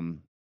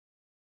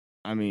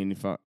 I mean,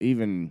 I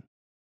think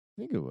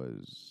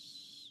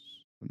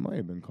it might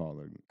have been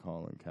Colin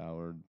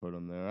Coward put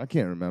him there. I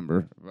can't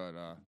remember, but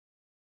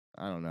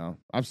I don't know.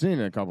 I've seen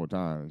it a couple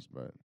times,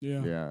 but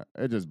yeah,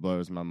 it just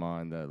blows my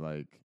mind that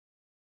like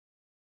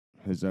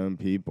his own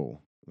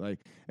people, like,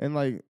 and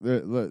like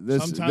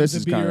this Sometimes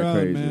is it be kind your of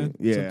own, crazy. man.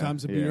 Yeah,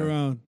 Sometimes it be yeah. your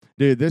own.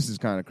 Dude, this is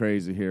kind of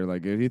crazy here.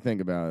 Like, if you think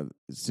about it,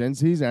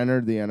 since he's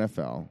entered the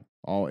NFL,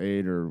 all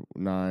 8 or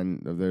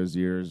 9 of those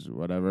years,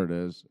 whatever it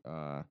is,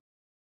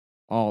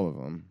 all of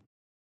them,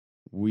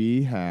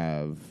 we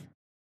have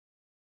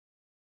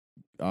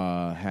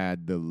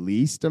had the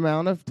least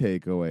amount of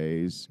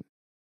takeaways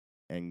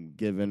and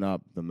given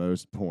up the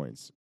most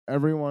points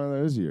every one of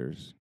those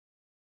years.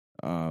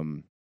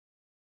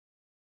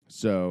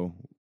 So,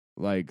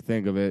 like,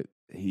 think of it.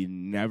 He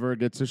never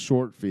gets a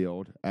short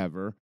field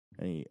ever,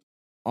 and he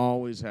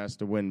always has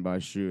to win by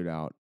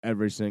shootout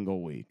every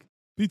single week.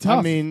 Be tough.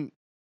 I mean,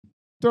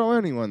 throw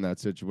anyone in that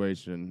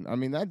situation. I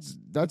mean, that's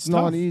It's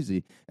not tough.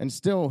 easy. And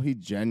still, he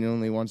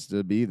genuinely wants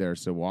to be there.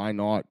 So why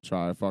not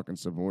try to fucking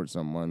support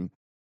someone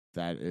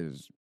that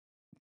is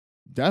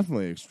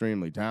definitely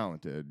extremely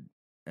talented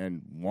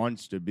and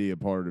wants to be a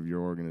part of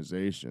your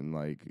organization?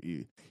 Like,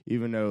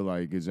 even though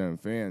like his own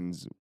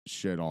fans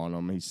shit on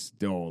him, he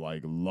still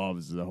like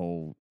loves the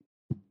whole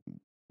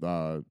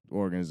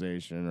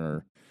organization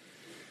or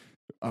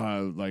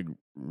like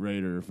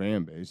Raider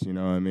fan base, you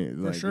know what I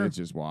mean? Like, sure. It's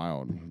just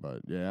wild,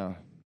 but yeah.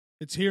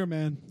 It's here,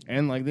 man.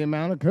 And like the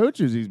amount of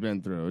coaches he's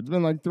been through, it's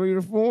been like 3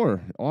 or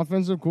 4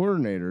 offensive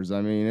coordinators.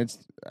 I mean, it's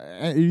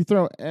you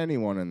throw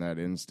anyone in that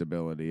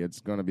instability, it's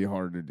going to be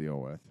hard to deal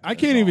with. I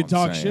That's can't all even I'm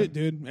talk saying. shit,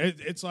 dude.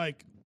 It's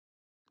like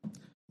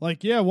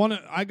yeah,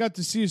 I got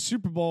to see a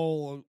Super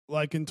Bowl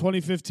like in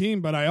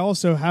 2015, but I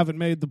also haven't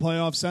made the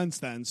playoffs since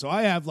then. So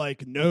I have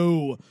like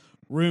no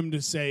room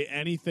to say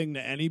anything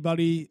to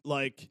anybody.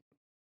 Like,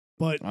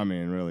 but I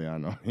mean, really, I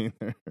don't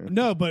either.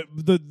 no, but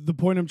the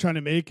point I'm trying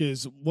to make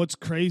is what's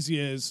crazy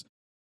is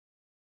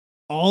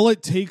all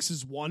it takes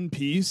is one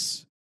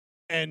piece,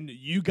 and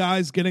you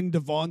guys getting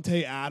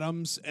Devontae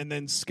Adams and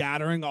then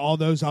scattering all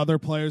those other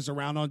players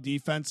around on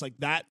defense, like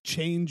that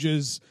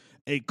changes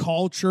a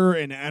culture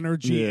and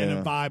energy and a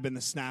Yeah. vibe in the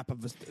snap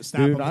of a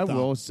Dude, I thumb.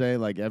 will say,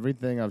 like,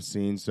 everything I've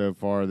seen so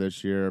far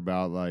this year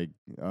about like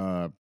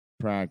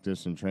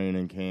practice and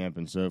training camp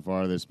and so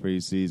far this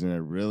preseason,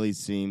 it really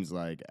seems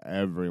like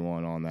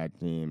everyone on that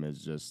team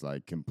is just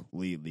like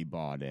completely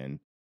bought in.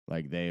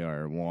 Like they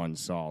are one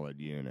solid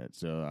unit.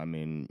 So I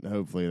mean,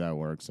 hopefully that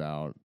works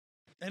out.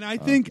 And I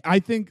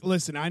think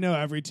listen, I know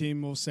every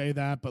team will say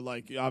that, but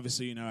like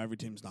obviously, every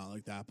team's not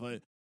like that.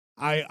 But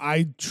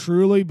I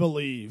truly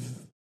believe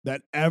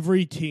that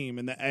every team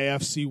in the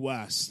AFC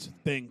West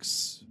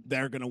thinks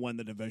they're going to win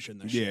the division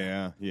this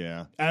year.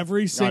 Yeah.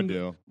 Every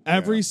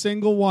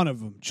single one of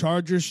them,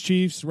 Chargers,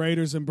 Chiefs,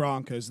 Raiders, and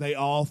Broncos, they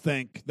all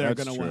think they're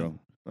going to win.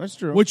 That's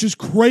true. Which is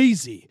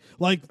crazy.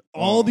 Like,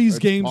 all these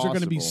games are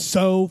going to be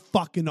possible. so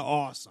fucking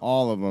awesome.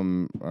 All of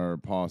them are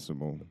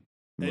possible.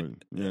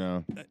 And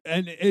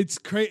And it's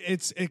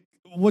crazy.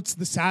 What's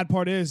the sad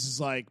part is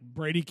like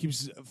Brady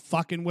keeps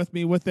fucking with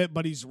me with it,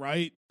 but he's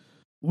right.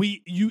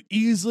 You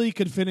easily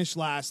could finish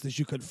last as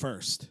you could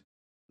first.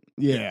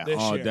 yeah. this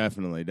Oh, year.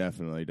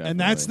 definitely. And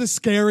that's the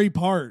scary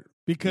part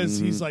because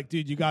he's like,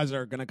 dude, you guys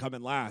are going to come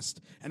in last.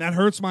 And that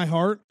hurts my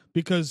heart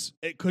because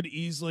it could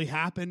easily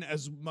happen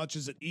as much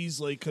as it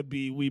easily could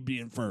be we be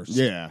in first.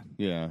 Yeah.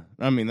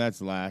 I mean,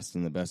 that's last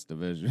in the best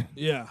division.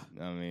 Yeah.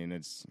 I mean,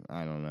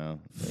 I don't know.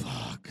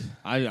 Fuck.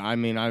 I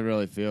mean, I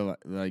really feel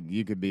like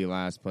you could be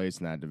last place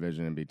in that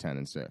division and be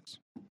 10-6.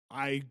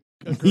 I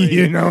agree.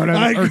 You know what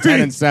I mean? Or agree.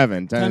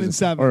 10-7,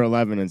 10-7, or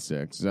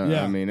 11-6.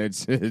 Yeah. I mean,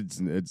 it's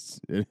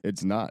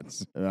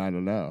nuts. I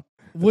don't know.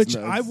 Which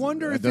I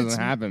wonder if it doesn't it's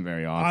happen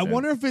very often. I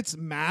wonder if it's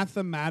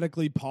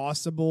mathematically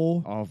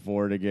possible. All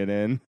four to get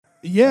in.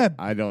 Yeah,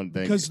 I don't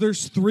think because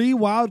there's 3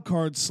 wild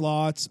card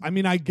slots. I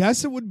mean, I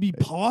guess it would be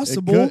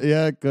possible.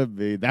 It could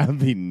be. That would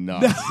be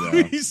nuts. That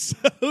would be so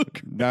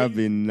crazy. That would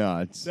be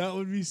nuts. That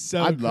would be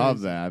so I'd love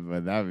crazy. that,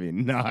 but that'd be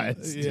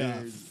nuts.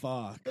 Yeah, dude.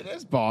 fuck. It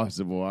is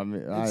possible. I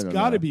mean, It's got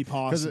got to to be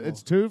possible.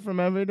 it's 2 from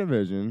every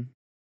division,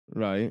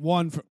 right?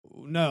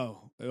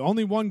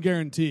 Only one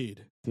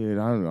guaranteed. Dude,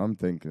 I'm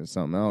thinking of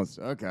something else.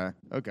 Okay.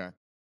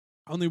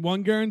 Only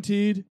one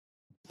guaranteed.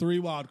 3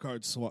 wild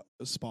card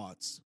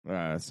spots.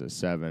 So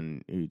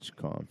 7 each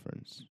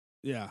conference.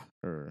 Yeah,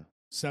 Or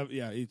 7.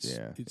 Yeah, each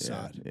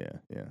side.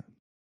 Yeah.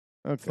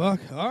 Okay. Fuck.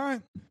 All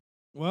right.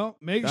 Well,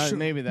 sure.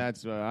 Maybe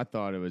that's. I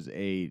thought it was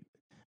 8.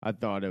 I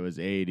thought it was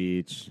 8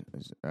 each.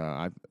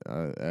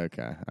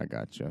 Okay, I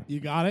got you. You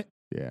got it.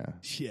 Yeah,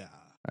 Yeah.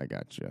 I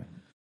got you.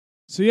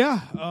 So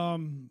yeah,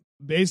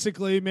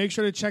 basically, make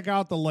sure to check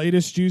out the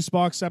latest Juice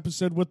Box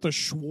episode with the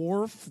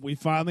Schwarf. We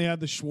finally had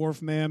the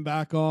Schwarf man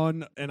back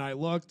on, and I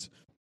looked.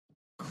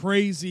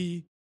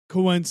 Crazy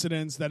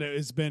coincidence that it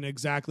has been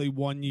exactly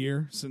 1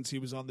 year since he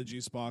was on the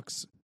Juice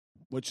Box,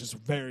 which is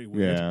very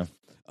weird.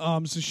 Yeah.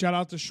 So shout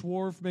out to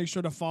Schwarf. Make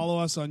sure to follow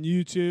us on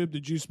YouTube, the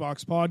Juice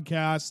Box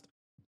Podcast.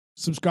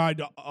 Subscribe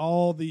to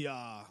all the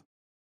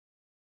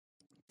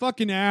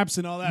fucking apps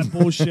and all that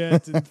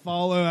bullshit, and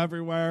follow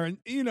everywhere. And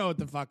you know what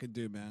to fucking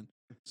do, man.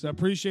 So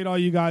appreciate all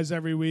you guys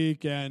every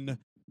week. And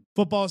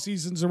football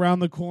season's around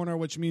the corner,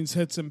 which means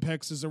Hits and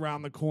Picks is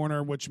around the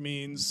corner, which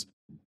means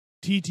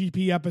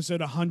TTP episode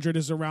 100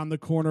 is around the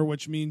corner,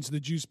 which means the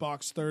Juice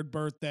Box 3rd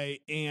birthday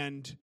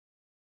and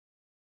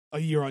a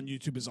year on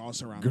YouTube is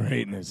also around the corner.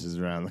 Greatness is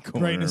around the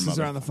corner. Greatness is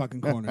around the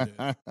fucking corner,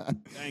 dude.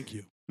 Thank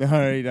you. All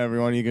right,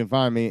 everyone. You can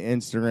find me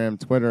Instagram,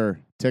 Twitter,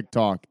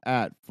 TikTok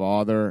at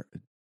Father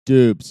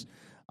Dupes.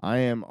 I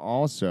am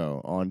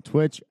also on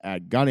Twitch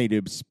at Gunny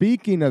Dupes.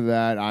 Speaking of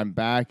that, I'm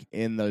back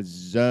in the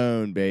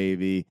zone,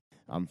 baby.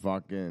 I'm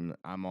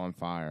on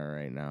fire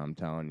right now. I'm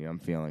telling you, I'm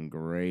feeling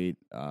great.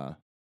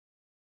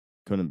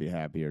 Couldn't be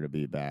happier to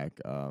be back.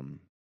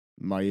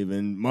 Might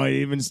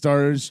even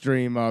start a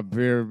stream up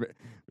here.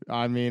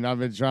 I mean, I've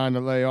been trying to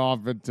lay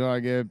off until I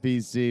get a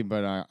PC,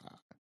 but I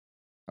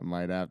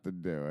might have to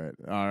do it.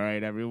 All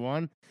right,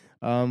 everyone.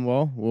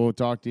 Well, we'll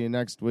talk to you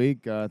next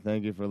week.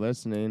 Thank you for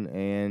listening,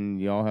 and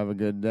y'all have a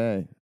good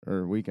day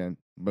or weekend.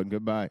 But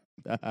goodbye.